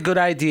probably a good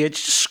idea.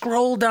 Just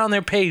scroll down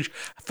their page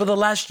for the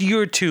last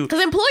year or two.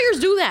 Because employers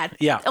do that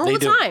all the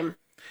time.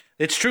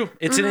 It's true.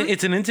 It's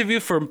an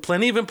interview for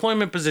plenty of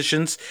employment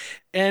positions,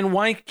 and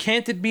why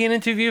can't it be an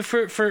interview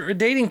for a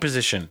dating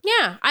position?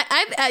 Yeah,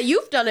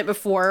 you've done it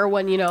before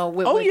when I've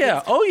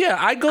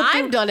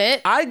done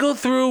it. I go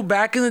through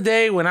back in the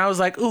day when I was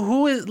like, ooh,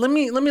 who is? Let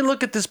me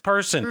look at this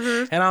person,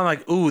 and I'm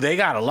like, ooh, they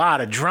got a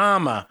lot of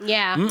drama.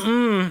 Yeah.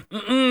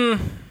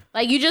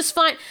 Like, you just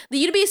find that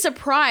you'd be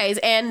surprised.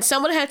 And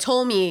someone had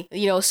told me,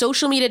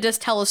 social media does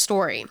tell a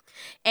story.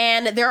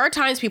 And there are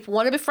times people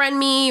want to befriend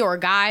me or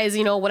guys,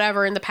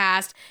 whatever in the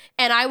past.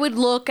 And I would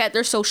look at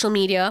their social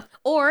media,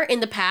 or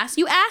in the past,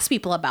 you ask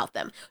people about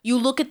them. You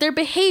look at their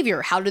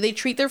behavior. How do they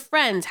treat their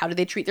friends? How do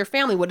they treat their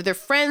family? What do their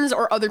friends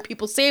or other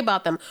people say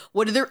about them?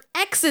 What do their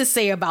exes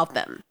say about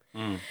them?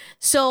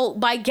 So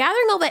by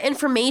gathering all that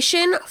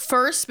information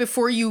first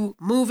before you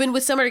move in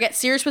with someone or get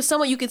serious with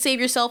someone, you can save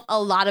yourself a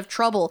lot of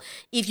trouble.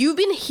 If you've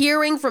been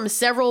hearing from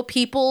several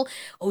people,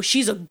 oh,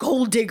 she's a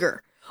gold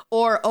digger,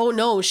 or oh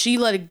no, she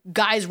let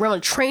guys run a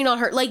train on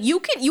her. Like,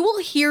 you will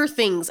hear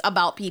things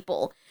about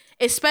people,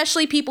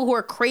 especially people who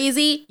are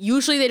crazy.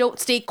 Usually they don't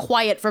stay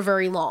quiet for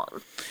very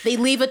long. They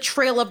leave a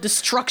trail of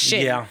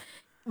destruction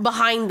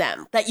behind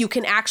them that you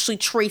can actually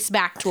trace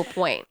back to a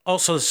point.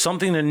 Also,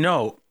 something to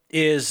note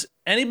is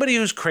anybody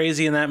who's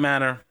crazy in that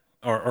manner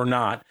or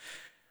not,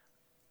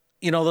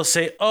 they'll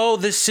say, oh,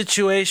 this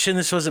situation,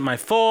 this wasn't my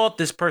fault.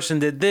 This person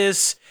did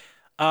this.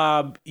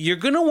 You're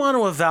going to want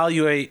to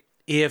evaluate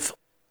if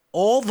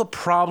all the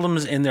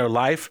problems in their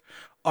life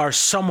are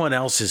someone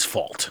else's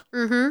fault.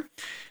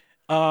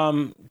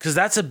 Because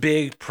that's a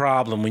big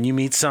problem when you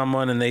meet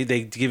someone and they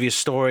give you a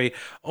story.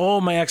 Oh,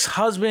 my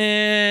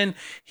ex-husband,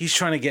 he's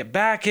trying to get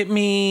back at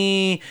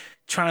me,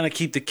 trying to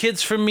keep the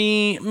kids from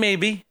me.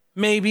 Maybe.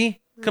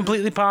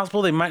 Completely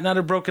possible. They might not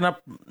have broken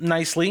up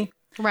nicely.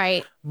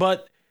 Right.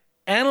 But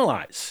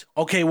analyze.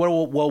 Okay,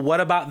 well,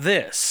 what about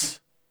this?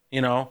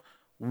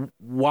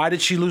 Why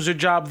did she lose her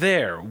job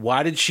there?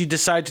 Why did she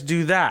decide to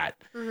do that?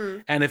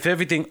 And if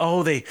everything,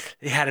 they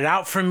had it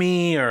out for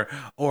me,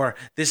 or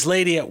this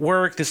lady at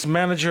work, this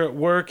manager at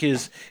work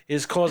is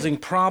causing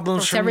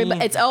problems for me.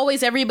 It's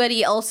always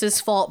everybody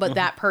else's fault but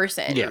that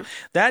person. Yeah.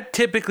 That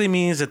typically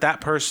means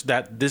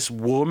that this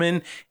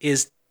woman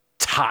is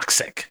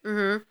toxic.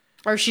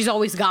 Or she's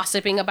always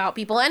gossiping about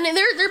people. And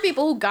there are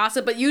people who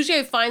gossip, but usually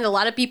I find a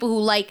lot of people who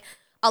like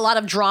a lot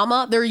of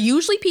drama, they're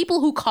usually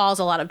people who cause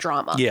a lot of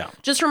drama. Yeah.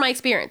 Just from my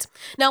experience.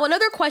 Now,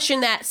 another question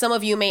that some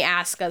of you may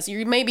ask us,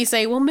 you may be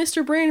saying, well,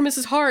 Mr. Brain and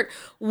Mrs. Hart,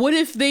 what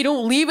if they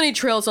don't leave any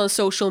trails on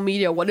social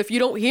media? What if you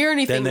don't hear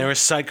anything? Then they're a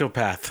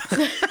psychopath.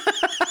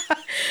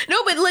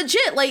 No, but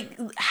legit, like,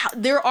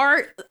 there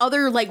are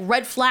other, like,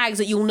 red flags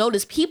that you'll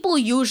notice. People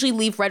usually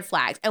leave red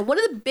flags. And one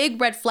of the big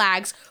red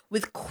flags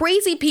with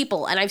crazy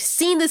people, and I've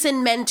seen this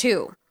in men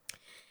too,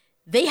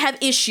 they have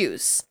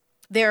issues.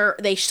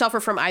 They suffer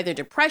from either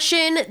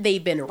depression,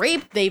 they've been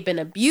raped, they've been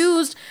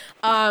abused,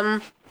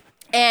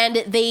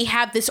 And they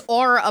have this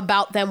aura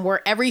about them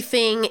where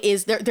everything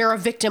is, they're a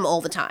victim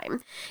all the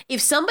time.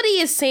 If somebody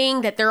is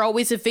saying that they're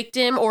always a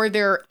victim, or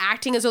they're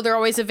acting as though they're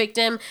always a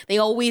victim, they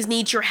always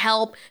need your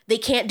help, they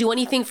can't do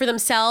anything for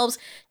themselves,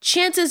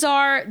 chances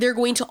are they're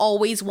going to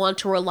always want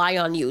to rely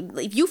on you.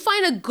 If you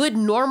find a good,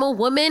 normal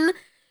woman,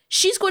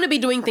 she's going to be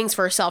doing things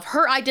for herself.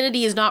 Her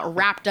identity is not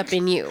wrapped up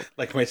in you.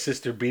 Like my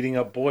sister beating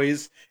up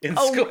boys in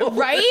school.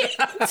 Right?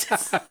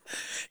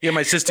 Yeah,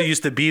 my sister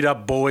used to beat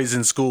up boys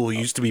in school who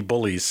used to be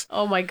bullies.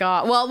 Oh my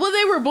God. Well,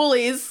 they were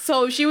bullies,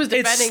 so she was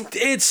defending.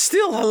 It's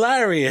still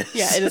hilarious.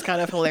 Yeah, it is kind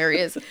of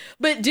hilarious.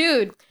 But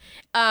dude,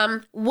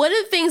 one of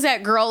the things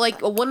that girl,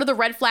 like one of the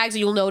red flags that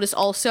you'll notice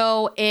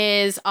also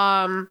is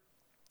the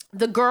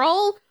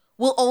girl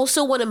will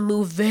also want to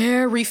move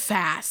very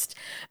fast.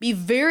 Be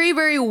very,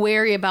 very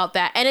wary about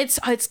that. And it's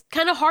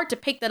kind of hard to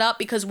pick that up,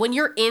 because when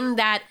you're in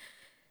that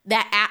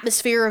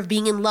atmosphere of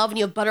being in love and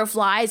you have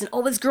butterflies and,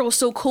 oh, this girl is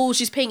so cool,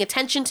 she's paying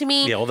attention to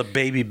me. Yeah, all the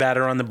baby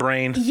batter on the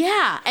brain.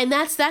 Yeah, and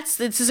this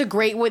is a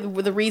great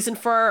with the reason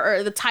for,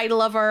 or the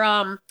title of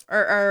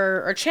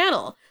our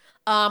channel.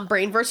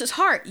 Brain versus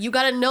heart. You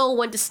got to know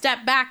when to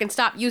step back and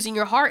stop using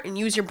your heart and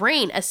use your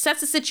brain. Assess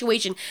the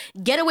situation.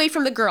 Get away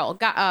from the girl.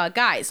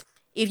 Guys,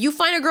 if you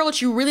find a girl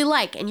that you really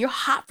like and you're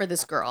hot for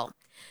this girl,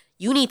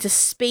 you need to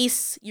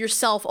space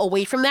yourself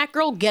away from that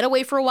girl. Get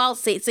away for a while.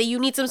 Say you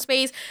need some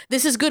space.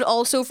 This is good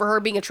also for her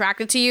being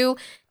attracted to you.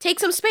 Take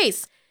some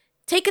space.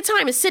 Take a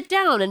time to sit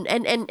down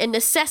and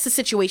assess the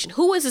situation.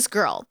 Who is this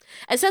girl?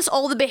 Assess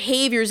all the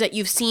behaviors that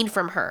you've seen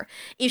from her.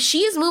 If she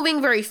is moving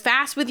very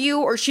fast with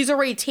you, or she's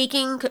already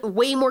taking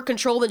way more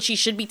control than she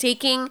should be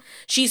taking,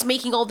 she's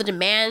making all the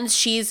demands,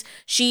 she's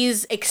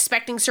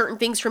expecting certain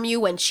things from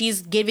you, and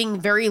she's giving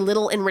very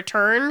little in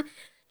return,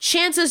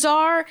 chances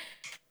are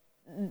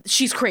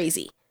she's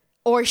crazy.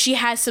 Or she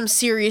has some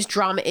serious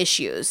drama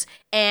issues,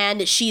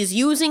 and she's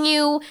using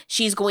you.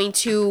 She's going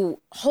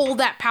to hold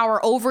that power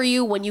over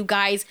you when you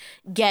guys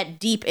get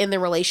deep in the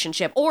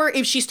relationship. Or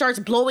if she starts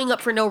blowing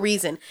up for no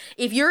reason.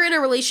 If you're in a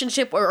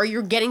relationship or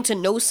you're getting to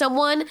know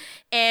someone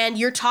and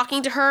you're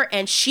talking to her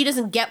and she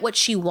doesn't get what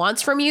she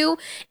wants from you,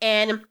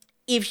 and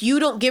if you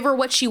don't give her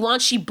what she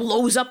wants, she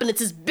blows up and it's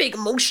this big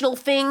emotional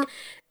thing,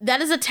 that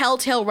is a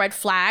telltale red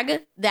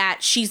flag that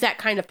she's that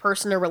kind of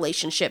person in a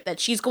relationship, that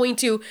she's going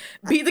to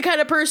be the kind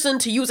of person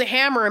to use a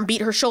hammer and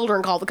beat her shoulder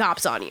and call the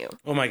cops on you.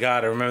 Oh my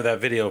God, I remember that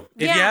video.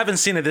 If you haven't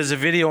seen it, there's a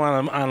video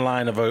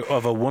online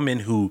of a woman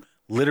who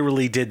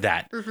literally did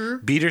that.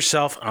 Mm-hmm. Beat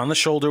herself on the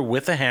shoulder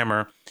with a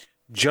hammer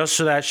just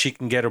so that she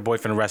can get her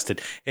boyfriend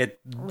arrested.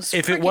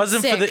 If it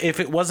wasn't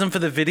for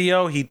the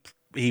video,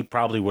 he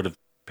probably would have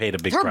paid a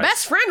big price. Her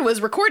best friend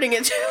was recording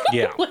it too.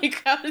 Yeah.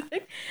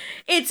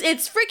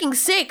 It's freaking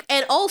sick.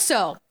 And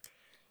also,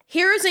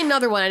 here's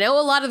another one. I know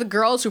a lot of the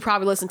girls who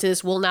probably listen to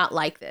this will not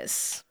like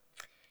this.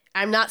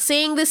 I'm not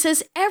saying this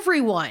as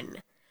everyone,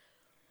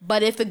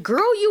 but if the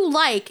girl you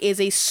like is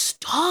a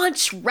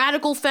staunch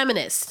radical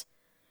feminist,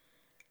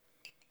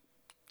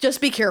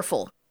 just be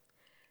careful.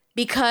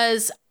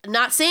 Because I'm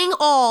not saying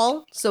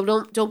all, so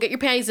don't get your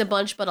panties in a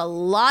bunch, but a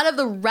lot of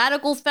the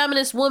radical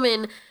feminist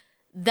women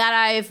that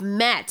I've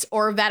met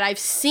or that I've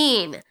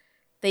seen,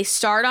 they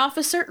start off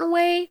a certain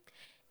way,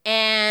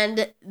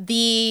 and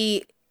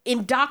the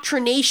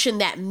indoctrination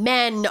that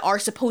men are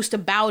supposed to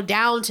bow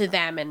down to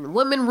them and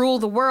women rule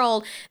the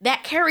world,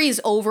 that carries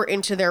over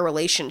into their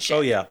relationship. Oh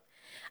yeah.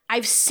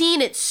 I've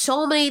seen it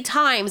so many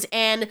times,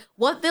 and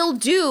what they'll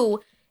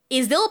do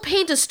is they'll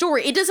paint a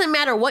story. It doesn't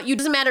matter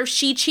doesn't matter if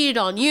she cheated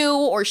on you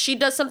or she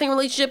does something in a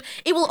relationship,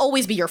 it will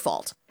always be your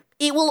fault.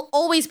 It will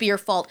always be your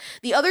fault.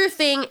 The other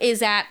thing is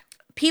that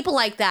people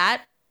like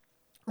that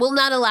will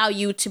not allow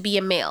you to be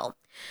a male.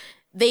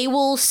 They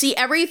will see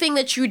everything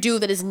that you do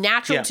that is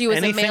natural to you as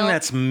a male. Anything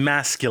that's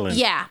masculine.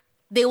 Yeah.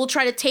 They will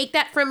try to take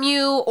that from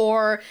you,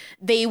 or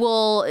they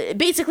will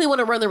basically want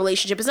to run the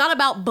relationship. It's not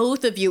about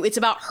both of you. It's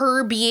about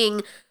her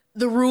being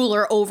the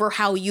ruler over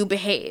how you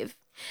behave.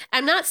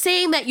 I'm not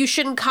saying that you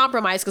shouldn't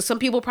compromise, because some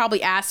people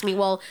probably ask me,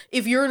 well,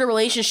 if you're in a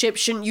relationship,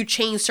 shouldn't you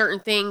change certain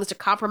things to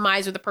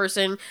compromise with the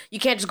person? You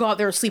can't just go out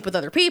there and sleep with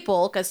other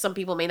people, because some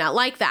people may not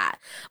like that.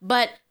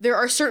 But there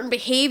are certain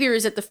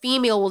behaviors that the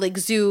female will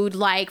exude,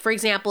 like, for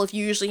example, if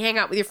you usually hang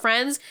out with your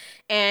friends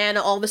and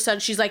all of a sudden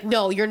she's like,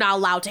 no, you're not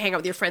allowed to hang out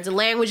with your friends. The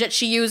language that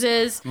she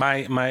uses.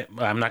 I'm not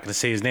going to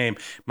say his name.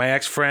 My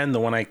ex-friend, the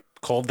one I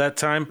called that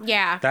time.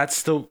 Yeah. That's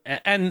still,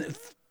 and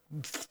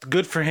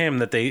good for him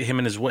that him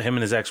and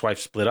his ex-wife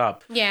split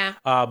up. Yeah.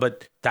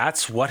 But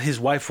that's what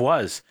his wife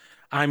was.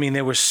 I mean,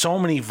 there were so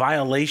many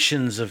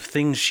violations of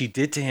things she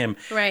did to him.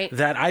 Right.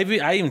 That I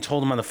even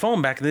told him on the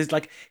phone back. There's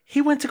like,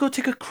 he went to go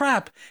take a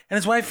crap, and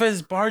his wife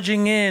is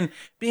barging in,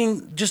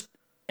 being just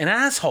an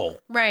asshole.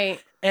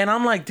 Right. And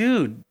I'm like,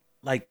 dude,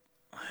 like,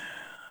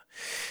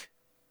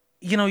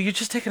 you're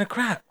just taking a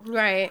crap.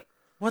 Right.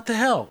 What the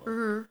hell?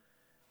 Mm-hmm.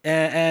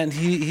 And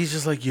he's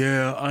just like,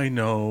 yeah, I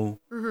know.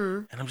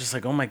 Mm-hmm. And I'm just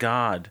like, oh my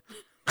God.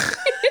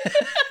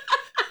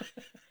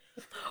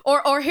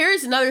 Or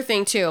here's another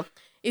thing too.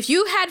 If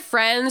you had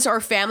friends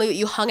or family that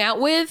you hung out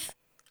with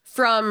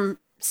from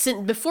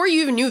before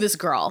you even knew this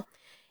girl,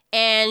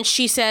 and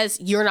she says,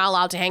 you're not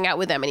allowed to hang out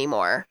with them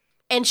anymore.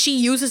 And she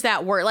uses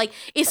that word. Like,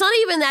 it's not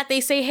even that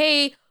they say,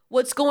 hey,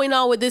 what's going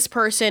on with this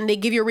person? They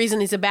give you a reason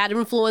he's a bad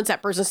influence.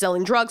 That person's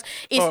selling drugs.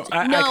 It's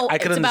I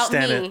could it's about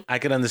understand me. it. I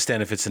could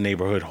understand if it's a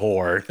neighborhood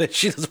whore that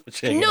she doesn't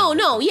want you hanging out with.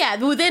 No, yeah,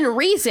 within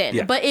reason.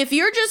 Yeah. But if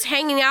you're just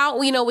hanging out,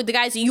 with the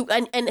guys,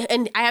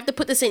 and I have to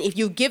put this in, if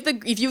you've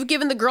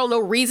given the girl no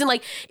reason,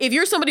 like if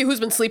you're somebody who's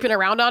been sleeping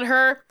around on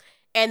her,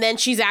 and then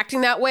she's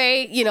acting that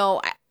way,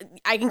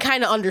 I can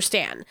kind of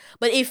understand.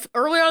 But if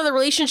earlier on in the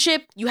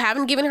relationship you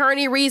haven't given her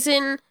any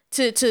reason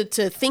to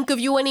think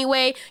of you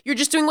anyway, you're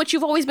just doing what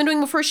you've always been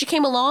doing before she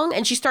came along,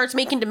 and she starts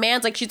making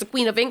demands like she's the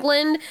Queen of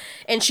England,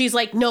 and she's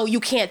like, no, you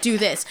can't do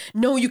this,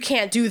 no, you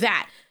can't do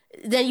that,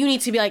 then you need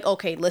to be like,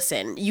 okay,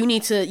 listen, you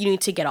need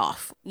to get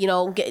off.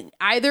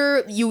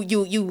 Either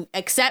you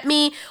accept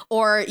me,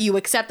 or you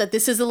accept that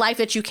this is the life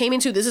that you came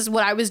into, this is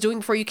what I was doing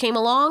before you came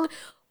along,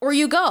 or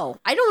you go.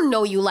 I don't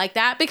know you like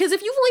that, because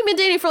if you've only been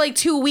dating for like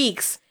 2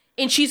 weeks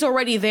and she's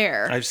already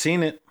there, I've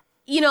seen it.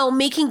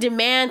 Making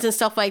demands and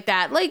stuff like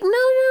that. Like,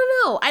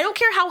 no. I don't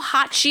care how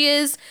hot she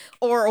is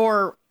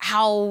or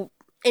how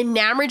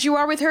enamored you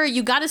are with her.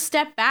 You got to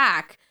step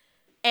back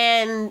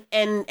and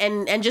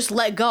just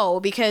let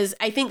go, because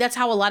I think that's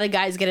how a lot of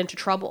guys get into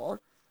trouble.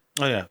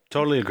 Oh yeah,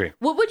 totally agree.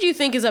 What would you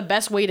think is the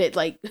best way to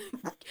like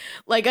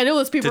I know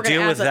those people are going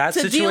to ask that,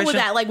 to deal with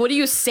that? Like, what do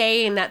you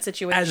say in that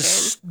situation?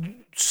 As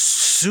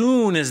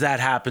soon as that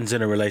happens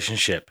in a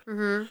relationship,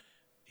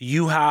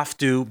 you have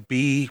to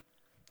be.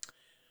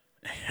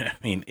 I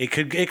mean, it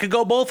could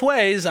go both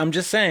ways. I'm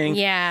just saying.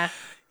 Yeah.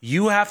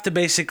 You have to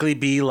basically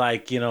be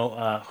like,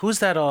 who's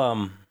that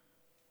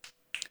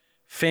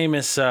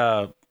famous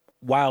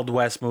Wild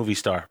West movie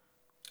star?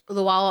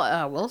 The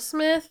Will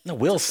Smith? No,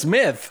 Will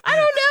Smith. I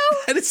don't know.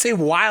 I didn't say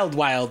Wild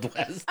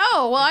West.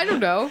 Oh, well, I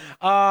don't know.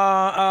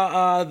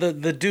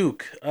 The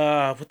Duke.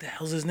 What the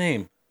hell's his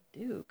name?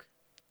 Duke.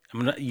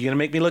 You gonna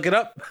make me look it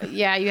up?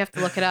 Yeah, you have to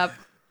look it up.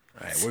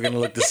 All right, we're gonna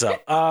look this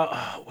up.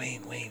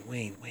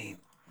 Wayne.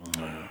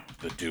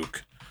 The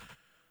Duke.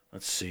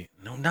 Let's see.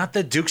 No, not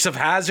the Dukes of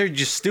Hazzard,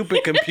 you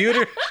stupid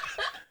computer.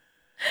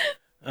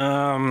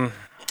 A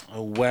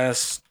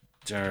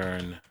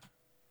Western.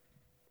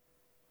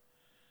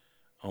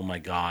 Oh my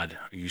God,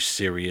 are you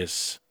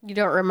serious? You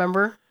don't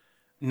remember?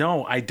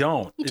 No, I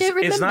don't. You didn't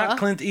It's remember? not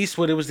Clint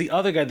Eastwood. It was the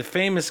other guy, the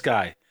famous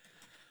guy.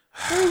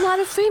 There are a lot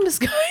of famous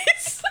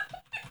guys.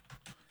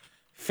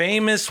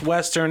 Famous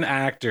Western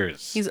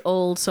actors. He's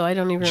old, so I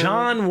don't even remember.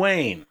 John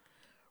Wayne.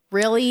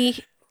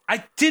 Really?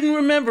 I didn't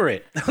remember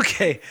it.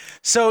 Okay,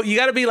 so you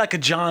got to be like a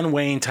John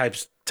Wayne type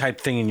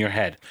thing in your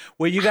head,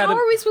 where you got to. How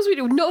are we supposed to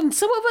do? No,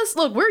 some of us,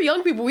 look, we're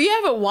young people. We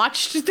haven't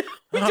watched.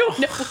 We don't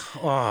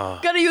know.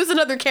 Got to use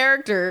another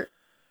character.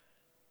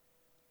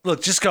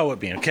 Look, just go with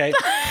me, okay?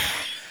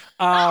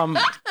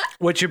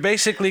 What you're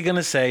basically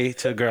gonna say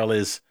to a girl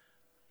is,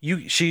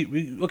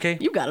 okay,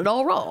 You got it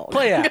all wrong.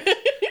 play out.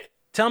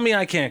 Tell me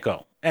I can't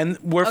go, and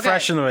we're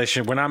fresh in the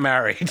relationship. We're not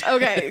married.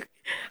 Okay.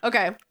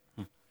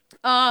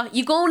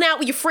 You going out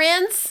with your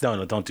friends?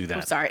 No, don't do that.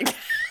 I'm sorry.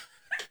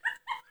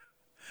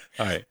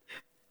 All right,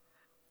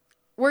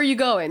 Where are you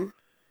going?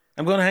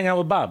 I'm going to hang out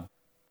with Bob.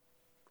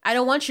 I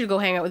don't want you to go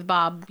hang out with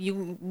Bob. I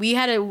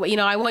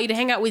want you to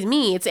hang out with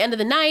me. It's the end of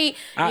the night.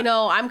 I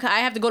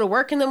have to go to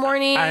work in the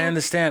morning. I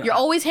understand. You're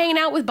always hanging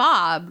out with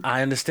Bob.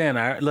 I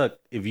understand. Look,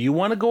 if you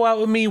want to go out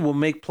with me, we'll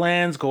make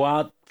plans. Go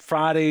out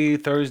Friday,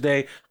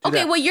 Thursday.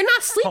 Okay, well, you're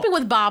not sleeping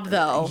with Bob,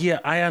 though. Yeah,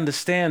 I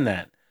understand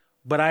that.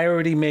 But I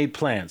already made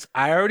plans.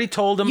 I already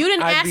told him You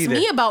didn't I'd ask be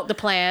me there. about the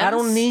plans. I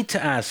don't need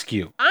to ask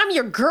you. I'm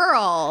your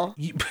girl.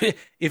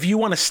 If you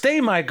want to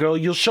stay my girl,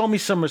 you'll show me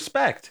some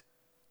respect.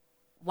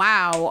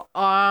 Wow.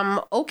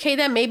 Okay,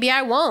 then maybe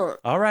I won't.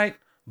 All right.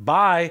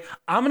 Bye.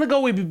 I'm going to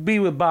go be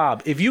with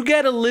Bob. If you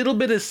get a little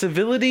bit of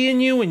civility in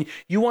you and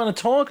you want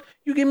to talk,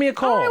 you give me a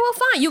call. All right, well,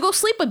 fine. You go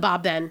sleep with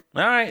Bob then.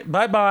 All right.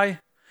 Bye-bye.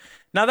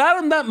 Now,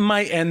 that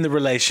might end the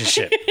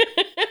relationship.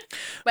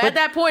 But at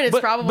that point, it's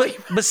probably...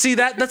 But see,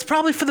 that's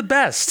probably for the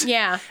best.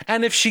 Yeah.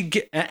 And if she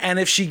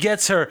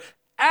gets her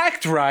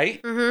act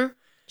right... Mm-hmm.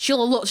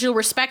 She'll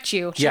respect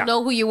you. She'll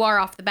know who you are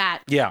off the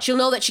bat. Yeah. She'll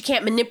know that she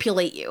can't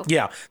manipulate you.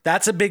 Yeah,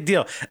 that's a big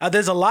deal.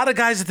 There's a lot of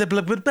guys that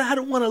they're like, but I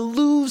don't want to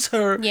lose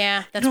her.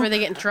 Yeah, that's where they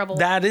get in trouble.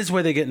 That is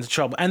where they get into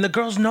trouble. And the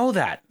girls know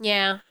that.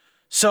 Yeah.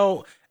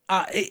 So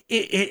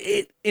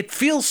it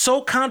feels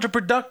so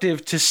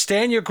counterproductive to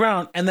stand your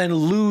ground and then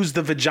lose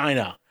the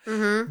vagina.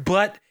 Mm-hmm.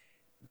 But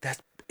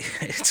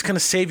it's going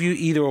to save you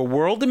either a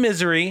world of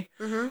misery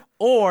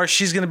or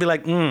she's going to be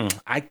like,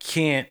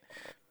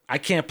 I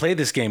can't play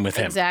this game with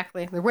him.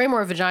 Exactly. There are way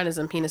more vaginas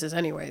than penises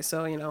anyway,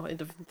 so,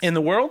 in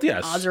the world,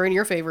 yes. Odds are in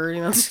your favor,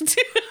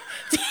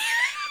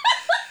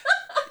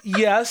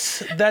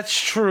 Yes, that's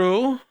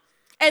true.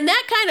 And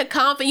that kind of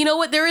confidence, you know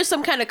what? There is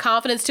some kind of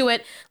confidence to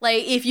it.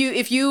 Like if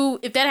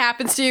that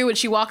happens to you and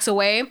she walks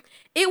away,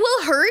 it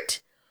will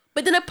hurt.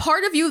 But then a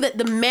part of you, that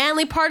the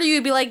manly part of you,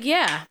 would be like,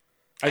 yeah.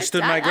 I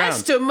stood my ground. I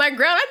stood my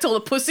ground. I told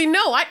the pussy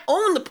no. I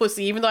own the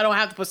pussy, even though I don't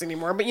have the pussy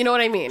anymore. But you know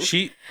what I mean.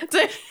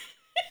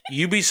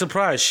 you'd be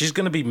surprised. She's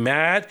going to be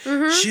mad.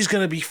 She's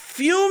going to be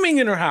fuming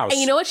in her house.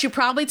 And you know what? She'll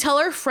probably tell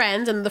her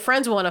friends, and the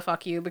friends want to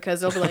fuck you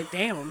because they'll be like,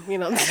 damn, you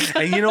know.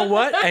 And you know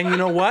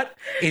what?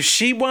 If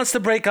she wants to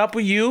break up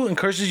with you and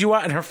curses you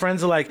out, and her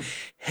friends are like,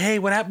 hey,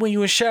 what happened with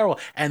you and Cheryl?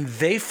 And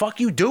they fuck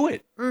you, do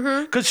it.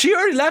 Because she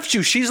already left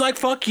you. She's like,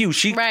 fuck you.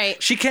 She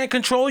can't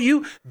control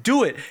you.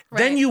 Do it.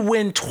 Then you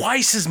win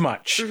twice as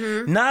much.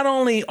 Not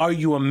only are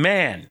you a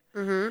man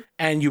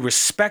and you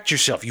respect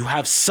yourself, you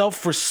have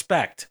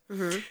self-respect.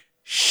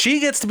 She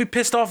gets to be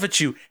pissed off at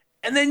you.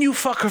 And then you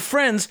fuck her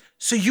friends.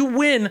 So you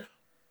win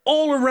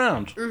all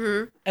around.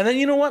 And then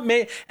you know what?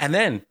 And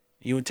then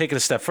you would take it a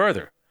step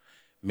further.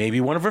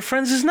 Maybe one of her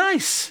friends is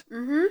nice.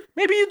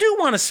 Maybe you do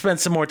want to spend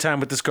some more time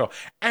with this girl.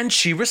 And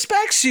she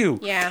respects you.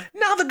 Yeah.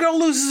 Now the girl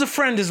loses a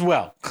friend as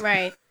well.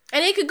 Right.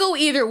 And it could go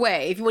either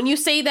way. When you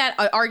say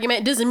that argument,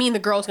 it doesn't mean the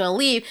girl's going to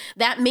leave.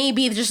 That may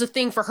be just a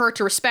thing for her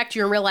to respect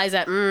you and realize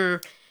that,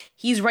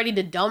 he's ready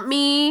to dump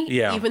me.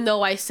 Yeah. Even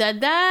though I said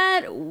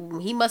that,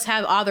 he must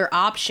have other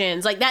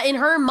options. Like that in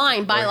her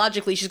mind,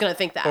 biologically, she's going to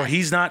think that. Or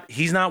he's not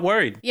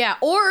worried. Yeah.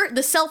 Or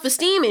the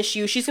self-esteem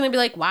issue. She's going to be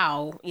like,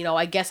 wow,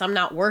 I guess I'm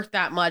not worth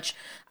that much.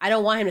 I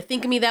don't want him to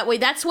think of me that way.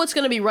 That's what's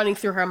going to be running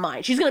through her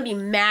mind. She's going to be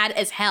mad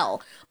as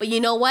hell. But you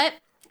know what?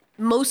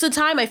 Most of the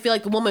time, I feel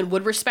like the woman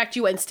would respect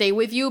you and stay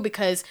with you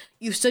because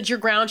you stood your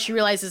ground. She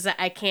realizes that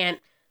I can't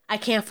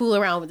fool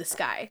around with this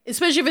guy,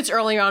 especially if it's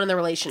earlier on in the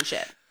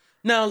relationship.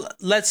 Now,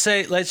 let's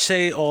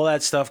say all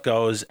that stuff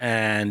goes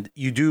and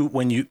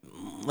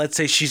let's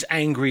say she's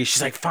angry.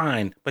 She's like,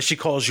 fine, but she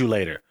calls you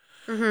later.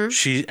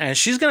 She's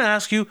going to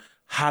ask you,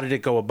 how did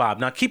it go with Bob?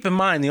 Now, keep in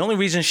mind, the only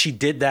reason she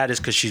did that is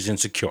because she's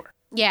insecure.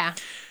 Yeah.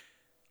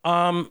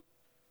 And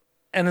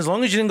as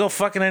long as you didn't go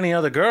fucking any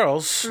other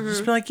girls,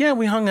 just be like, yeah,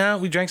 we hung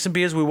out, we drank some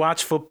beers, we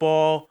watched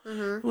football.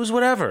 It was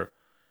whatever.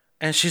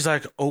 And she's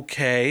like,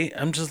 okay.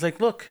 I'm just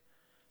like, look,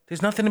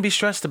 there's nothing to be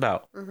stressed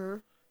about.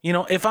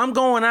 If I'm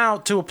going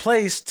out to a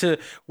place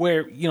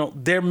where,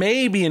 there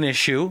may be an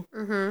issue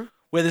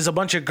where there's a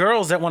bunch of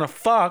girls that want to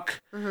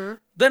fuck,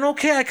 then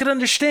okay, I could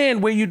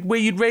understand where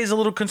you'd raise a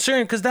little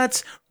concern because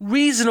that's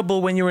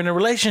reasonable when you're in a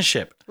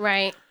relationship.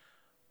 Right.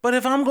 But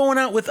if I'm going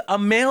out with a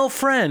male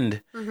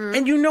friend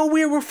and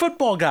we're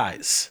football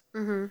guys,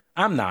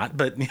 I'm not,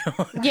 but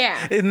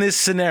yeah. In this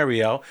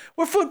scenario,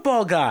 we're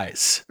football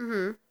guys.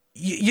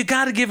 You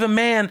got to give a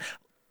man.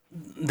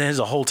 There's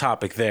a whole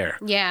topic there.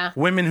 Yeah.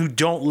 Women who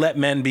don't let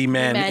men be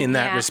men in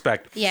that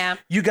respect. Yeah.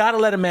 You got to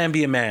let a man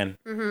be a man.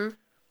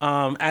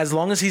 As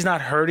long as he's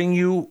not hurting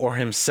you or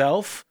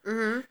himself,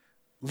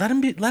 let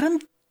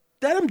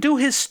him do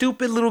his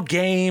stupid little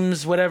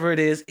games, whatever it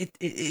is.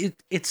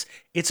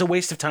 It's a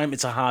waste of time.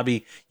 It's a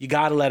hobby. You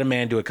got to let a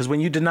man do it. Because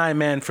when you deny a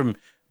man from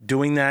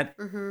doing that,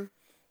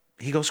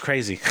 he goes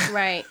crazy.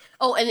 Right.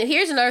 Oh, and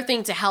here's another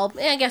thing to help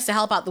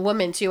out the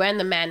women too and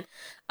the men.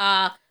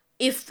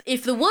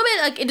 If the woman,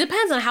 it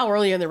depends on how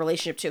early you're in the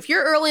relationship too. If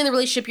you're early in the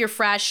relationship, you're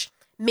fresh.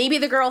 Maybe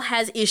the girl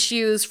has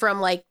issues from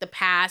the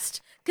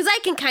past. Because I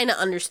can kind of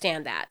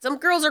understand that. Some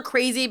girls are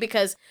crazy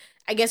because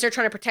I guess they're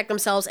trying to protect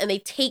themselves and they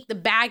take the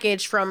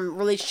baggage from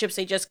relationships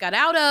they just got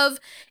out of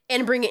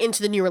and bring it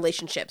into the new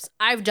relationships.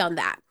 I've done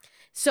that.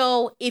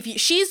 So if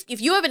she has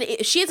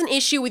an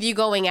issue with you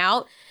going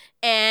out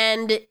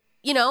and, sit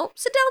down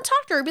and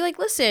talk to her, be like,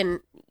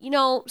 listen,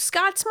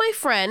 Scott's my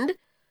friend.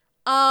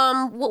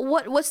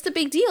 What's the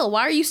big deal?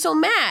 Why are you so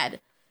mad?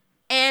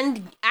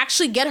 And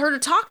actually get her to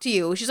talk to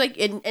you. She's like,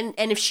 and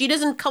if she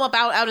doesn't come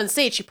out and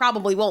say it, she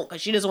probably won't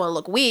because she doesn't want to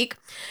look weak.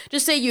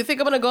 Just say, you think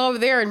I'm gonna go over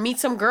there and meet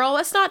some girl?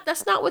 That's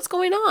not what's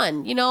going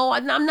on.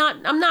 I'm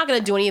not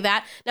gonna do any of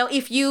that. Now,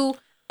 if you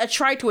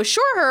try to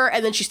assure her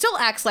and then she still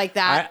acts like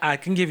that, I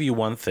can give you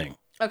one thing.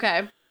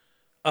 Okay.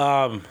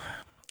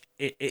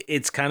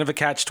 It's kind of a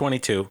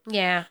catch-22.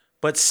 Yeah.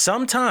 But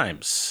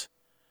sometimes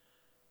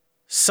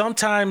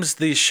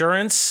the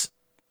assurance,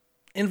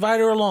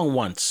 invite her along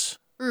once.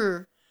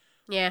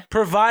 Yeah.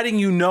 Providing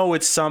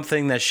it's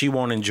something that she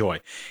won't enjoy.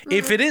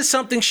 If it is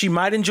something she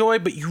might enjoy,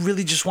 but you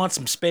really just want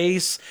some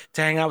space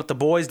to hang out with the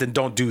boys, then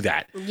don't do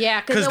that. Yeah,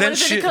 because then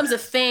it becomes a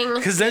thing.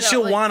 Because then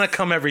she'll want to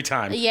come every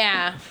time.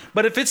 Yeah.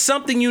 But if it's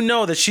something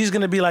that she's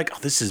going to be like, oh,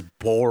 this is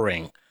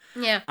boring.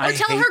 Yeah. Or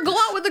tell her go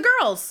out with the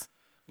girls.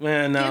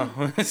 No.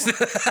 It's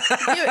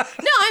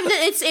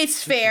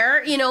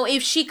fair.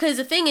 Because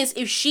the thing is,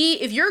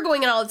 if you're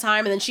going out all the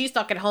time and then she's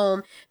stuck at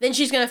home, then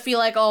she's going to feel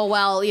like, oh,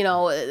 well, I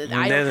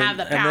don't have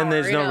the power. And then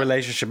there's no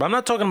relationship. I'm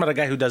not talking about a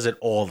guy who does it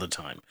all the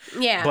time.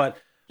 Yeah. But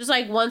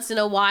just once in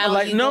a while.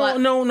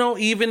 No.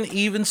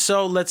 Even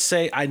so, let's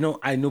say I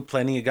knew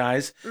plenty of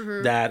guys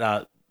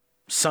that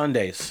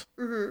Sundays,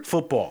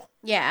 football.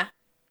 Yeah.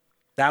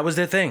 That was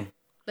their thing.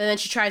 But then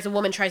a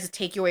woman tries to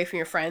take you away from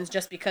your friends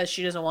just because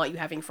she doesn't want you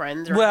having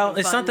friends. Well,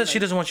 it's not that she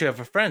doesn't want you to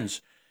have friends.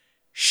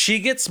 She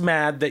gets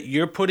mad that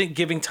you're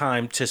giving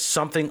time to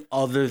something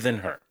other than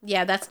her.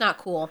 Yeah, that's not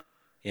cool.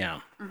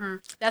 Yeah.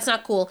 That's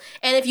not cool.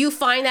 And if you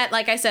find that,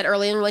 like I said,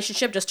 early in the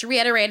relationship, just to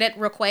reiterate it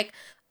real quick,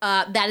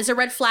 that is a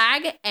red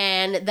flag,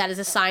 and that is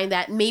a sign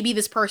that maybe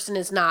this person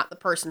is not the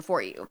person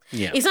for you.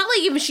 Yeah. It's not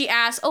like even she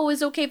asks, oh,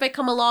 is it okay if I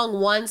come along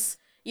once?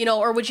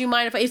 Or would you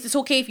mind if it's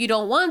okay if you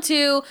don't want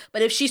to?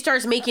 But if she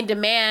starts making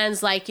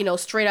demands like,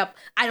 straight up,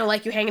 I don't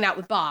like you hanging out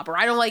with Bob, or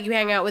I don't like you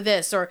hanging out with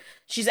this, or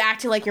she's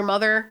acting like your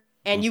mother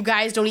and you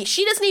guys don't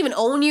she doesn't even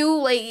own you.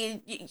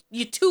 Like,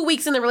 you 2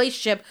 weeks in the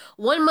relationship,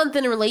 1 month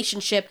in a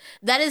relationship,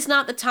 that is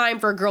not the time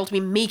for a girl to be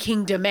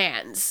making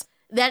demands.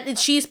 That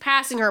she's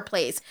passing her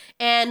place.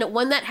 And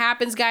when that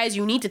happens, guys,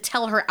 you need to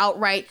tell her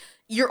outright,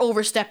 you're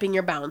overstepping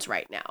your bounds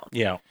right now.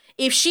 Yeah.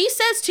 If she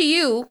says to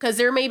you, because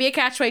there may be a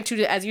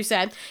catch-22, as you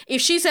said,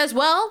 if she says,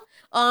 well,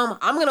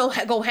 I'm going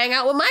to go hang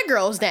out with my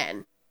girls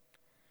then.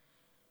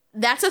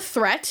 That's a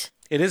threat.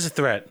 It is a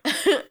threat.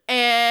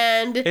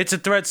 And it's a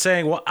threat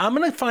saying, well, I'm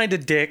going to find a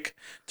dick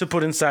to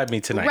put inside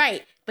me tonight.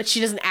 Right. But she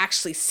doesn't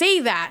actually say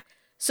that.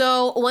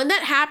 So when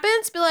that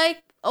happens, be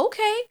like,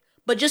 okay.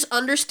 But just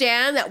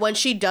understand that when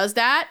she does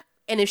that,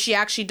 and if she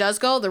actually does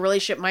go, the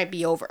relationship might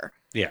be over.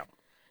 Yeah.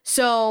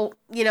 So,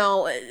 we'd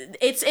have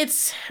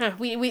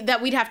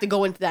to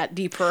go into that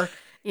deeper.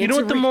 You know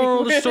what the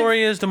moral of the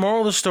story is? The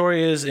moral of the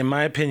story is, in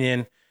my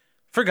opinion,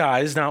 for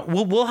guys, now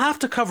we'll have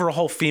to cover a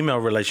whole female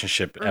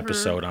relationship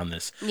episode on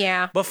this.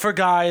 Yeah. But for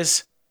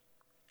guys,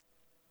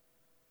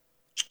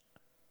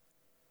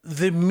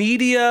 the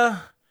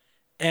media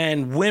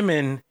and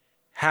women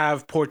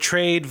have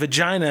portrayed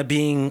vagina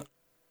being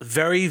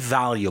very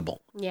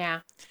valuable. Yeah.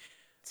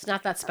 It's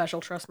not that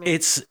special, trust me.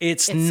 It's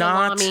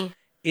not salami.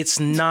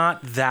 It's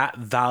not that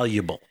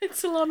valuable. It's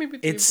salami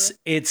potato.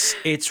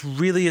 It's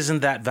really isn't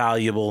that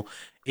valuable.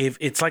 If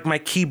it's like my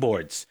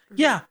keyboards.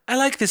 Yeah, I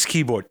like this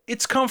keyboard.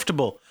 It's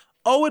comfortable.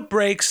 Oh, it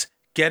breaks.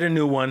 Get a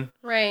new one.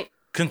 Right.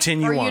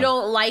 Continue on. Or you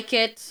don't like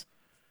it.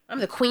 I'm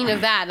the queen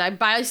of that. I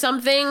buy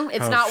something.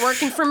 It's not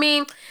working for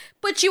me.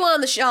 Put you on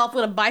the shelf. I'm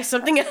going to buy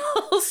something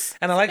else.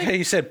 And I like how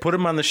you said, put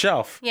them on the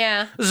shelf.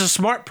 Yeah. This is a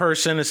smart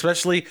person,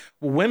 especially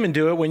women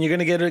do it when you're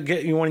going to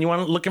get when you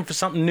want looking for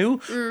something new.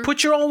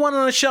 Put your old one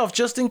on the shelf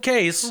just in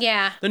case.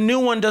 Yeah. The new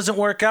one doesn't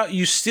work out.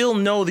 You still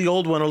know the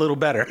old one a little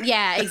better.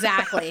 Yeah,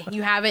 exactly.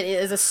 You have it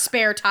as a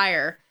spare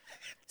tire.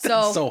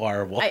 That's so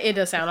horrible. It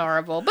does sound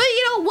horrible. But,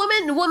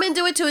 women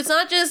do it too. It's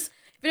not just,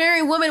 if you're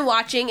any woman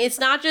watching, it's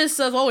not just,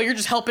 oh, you're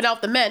just helping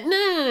out the men.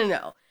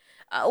 No.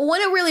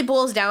 When it really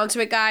boils down to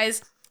it,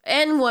 guys,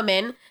 and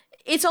women,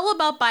 it's all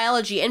about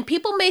biology. And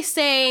people may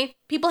say,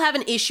 people have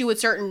an issue with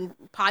certain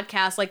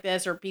podcasts like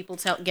this, or people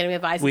getting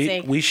advice and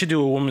saying, we should do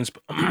a woman's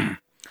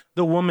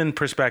the woman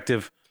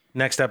perspective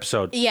next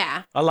episode.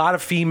 Yeah. A lot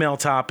of female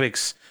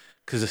topics,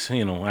 because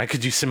I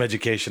could use some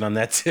education on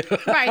that too.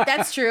 Right,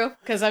 that's true.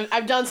 Because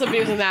I've done some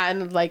videos on that,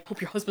 and like, hope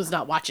your husband's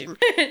not watching.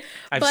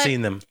 I've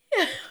seen them.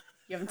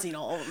 You haven't seen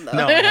all of them, though.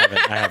 No,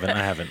 I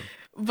haven't.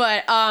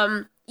 But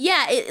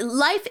yeah,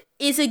 life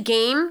is a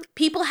game.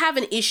 People have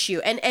an issue,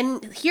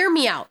 and hear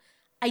me out.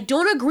 I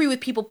don't agree with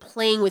people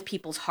playing with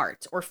people's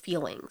hearts or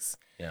feelings.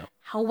 Yeah.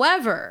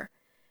 However,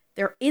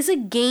 there is a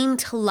game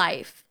to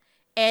life.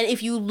 And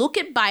if you look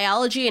at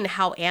biology and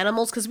how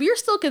animals, because we are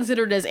still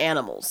considered as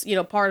animals,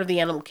 part of the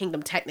animal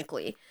kingdom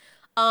technically,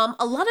 a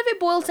lot of it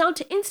boils down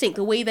to instinct,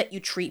 the way that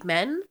you treat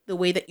men, the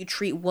way that you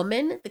treat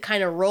women, the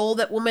kind of role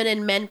that women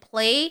and men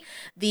play,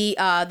 the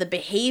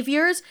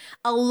behaviors.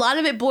 A lot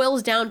of it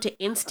boils down to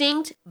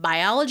instinct,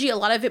 biology. A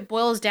lot of it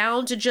boils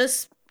down to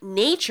just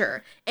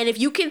nature. And if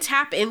you can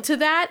tap into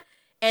that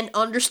and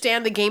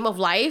understand the game of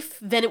life,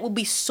 then it will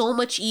be so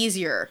much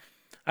easier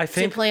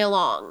to play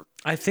along.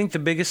 I think the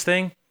biggest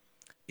thing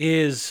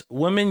is,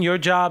 women, your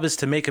job is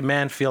to make a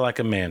man feel like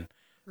a man.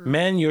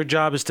 Men, your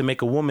job is to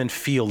make a woman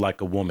feel like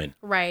a woman.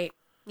 Right.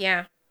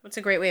 Yeah. That's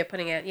a great way of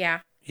putting it. Yeah.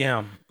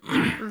 Yeah.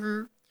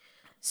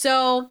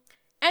 So,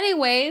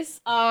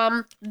 anyways,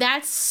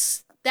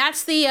 that's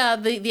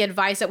the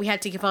advice that we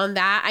had to give on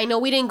that. I know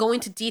we didn't go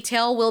into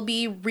detail. We'll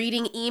be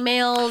reading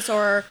emails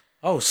or.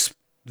 Oh,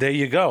 there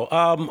you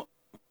go.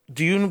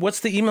 What's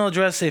the email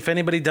address if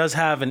anybody does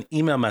have an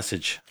email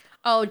message?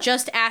 Oh,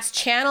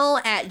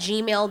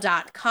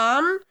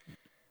 justaskchannel@gmail.com.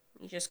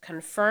 Let me just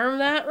confirm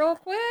that real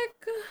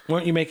quick.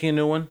 Weren't you making a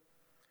new one?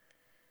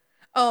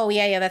 Oh,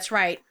 yeah, that's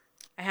right.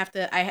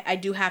 I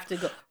do have to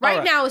go.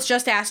 Right now it's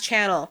Just Ask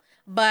Channel,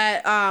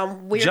 but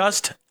we're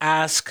Just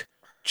Ask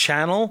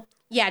Channel.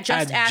 Yeah,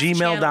 just at ask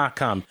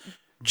gmail.com.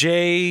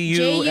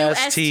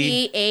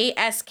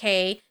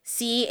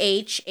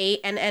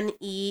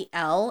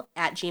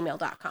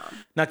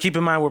 JUSTASKCHANNEL@gmail.com. Now, keep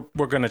in mind,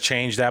 we're going to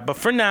change that. But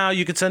for now,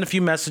 you can send a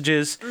few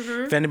messages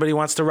if anybody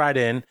wants to write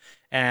in,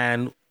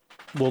 and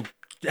we'll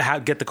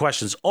get the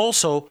questions.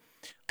 Also,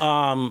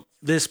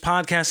 this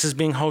podcast is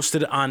being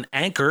hosted on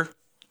Anchor.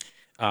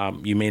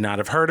 You may not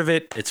have heard of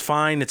it. It's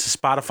fine. It's a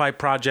Spotify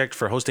project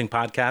for hosting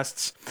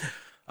podcasts.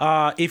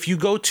 If you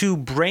go to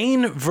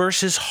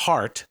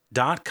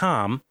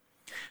brainversusheart.com,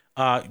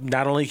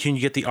 not only can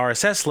you get the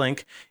RSS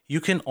link,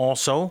 you can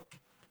also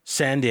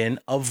send in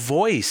a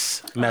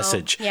voice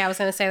message. Yeah, I was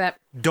gonna say that.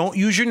 Don't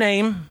use your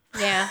name.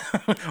 Yeah.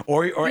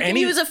 or You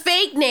any. can use a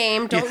fake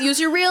name. Don't use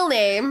your real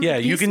name. Yeah,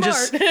 Be you can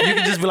smart. you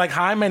can just be like,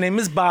 "Hi, my name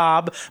is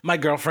Bob. My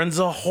girlfriend's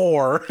a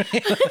whore."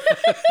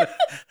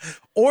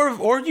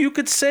 or you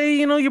could say,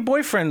 your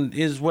boyfriend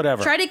is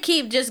whatever. Try to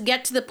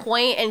get to the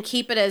point and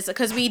keep it as,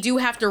 because we do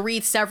have to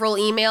read several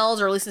emails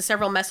or listen to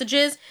several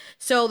messages.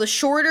 So the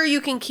shorter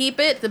you can keep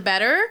it, the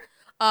better.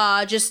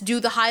 Just do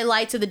the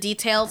highlights of the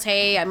details.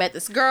 Hey, I met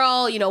this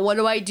girl. What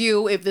do I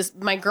do if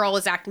my girl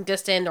is acting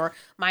distant or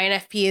my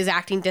NFP is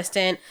acting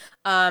distant?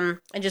 And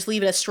just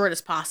leave it as short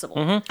as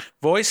possible.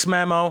 Voice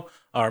memo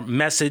or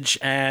message,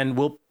 and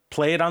we'll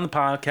play it on the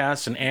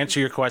podcast and answer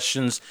your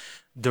questions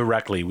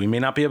directly. We may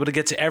not be able to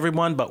get to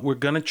everyone, but we're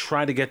going to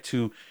try to get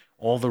to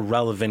all the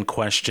relevant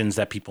questions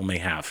that people may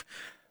have.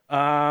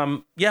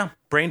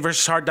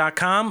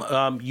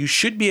 brainversusheart.com. You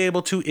should be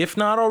able to, if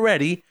not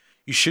already,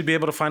 you should be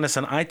able to find us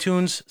on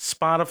iTunes,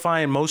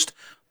 Spotify, and most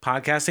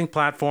podcasting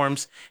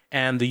platforms,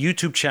 and the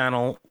YouTube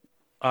channel,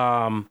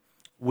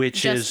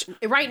 which is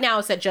right now.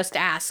 It's at Just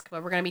Ask,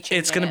 but we're going to be changing.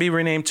 It's going to be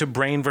renamed to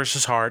Brain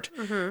versus Heart.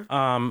 You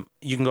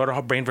can go to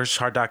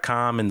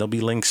brainversusheart.com, and there'll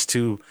be links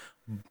to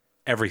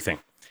everything.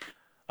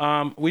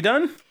 We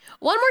done?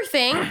 One more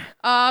thing,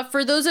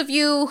 for those of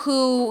you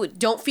who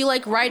don't feel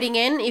like writing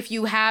in, if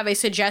you have a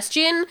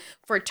suggestion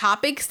for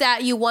topics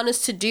that you want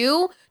us to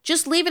do,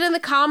 just leave it in the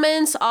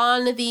comments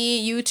on the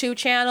YouTube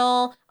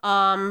channel,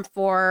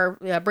 for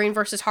Brain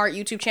versus Heart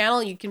YouTube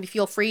channel. You can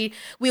feel free.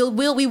 We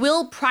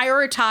will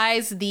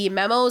prioritize the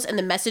memos and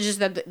the messages,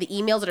 the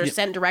emails that are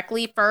sent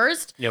directly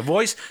first. Yeah,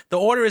 the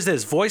order is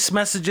this: voice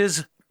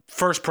messages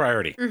first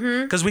priority,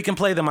 because we can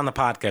play them on the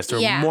podcast.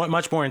 They're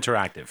much more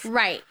interactive.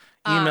 Right.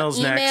 Emails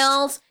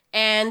next.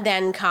 And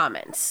then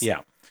comments. Yeah.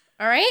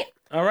 All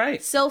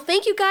right. So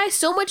thank you guys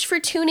so much for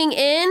tuning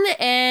in.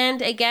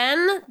 And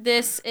again,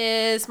 this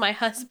is my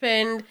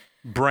husband,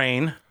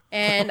 Brain.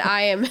 And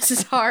I am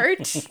Mrs.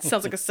 Hart.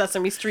 Sounds like a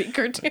Sesame Street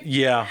cartoon.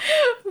 Yeah.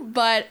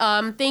 But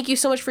thank you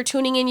so much for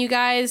tuning in, you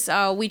guys.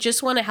 We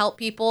just want to help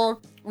people.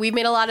 We've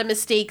made a lot of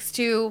mistakes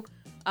too.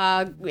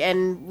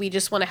 And we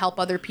just want to help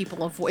other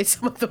people avoid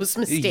some of those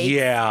mistakes.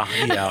 Yeah.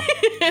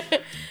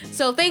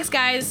 So thanks,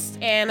 guys.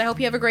 And I hope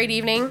you have a great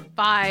evening.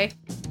 Bye.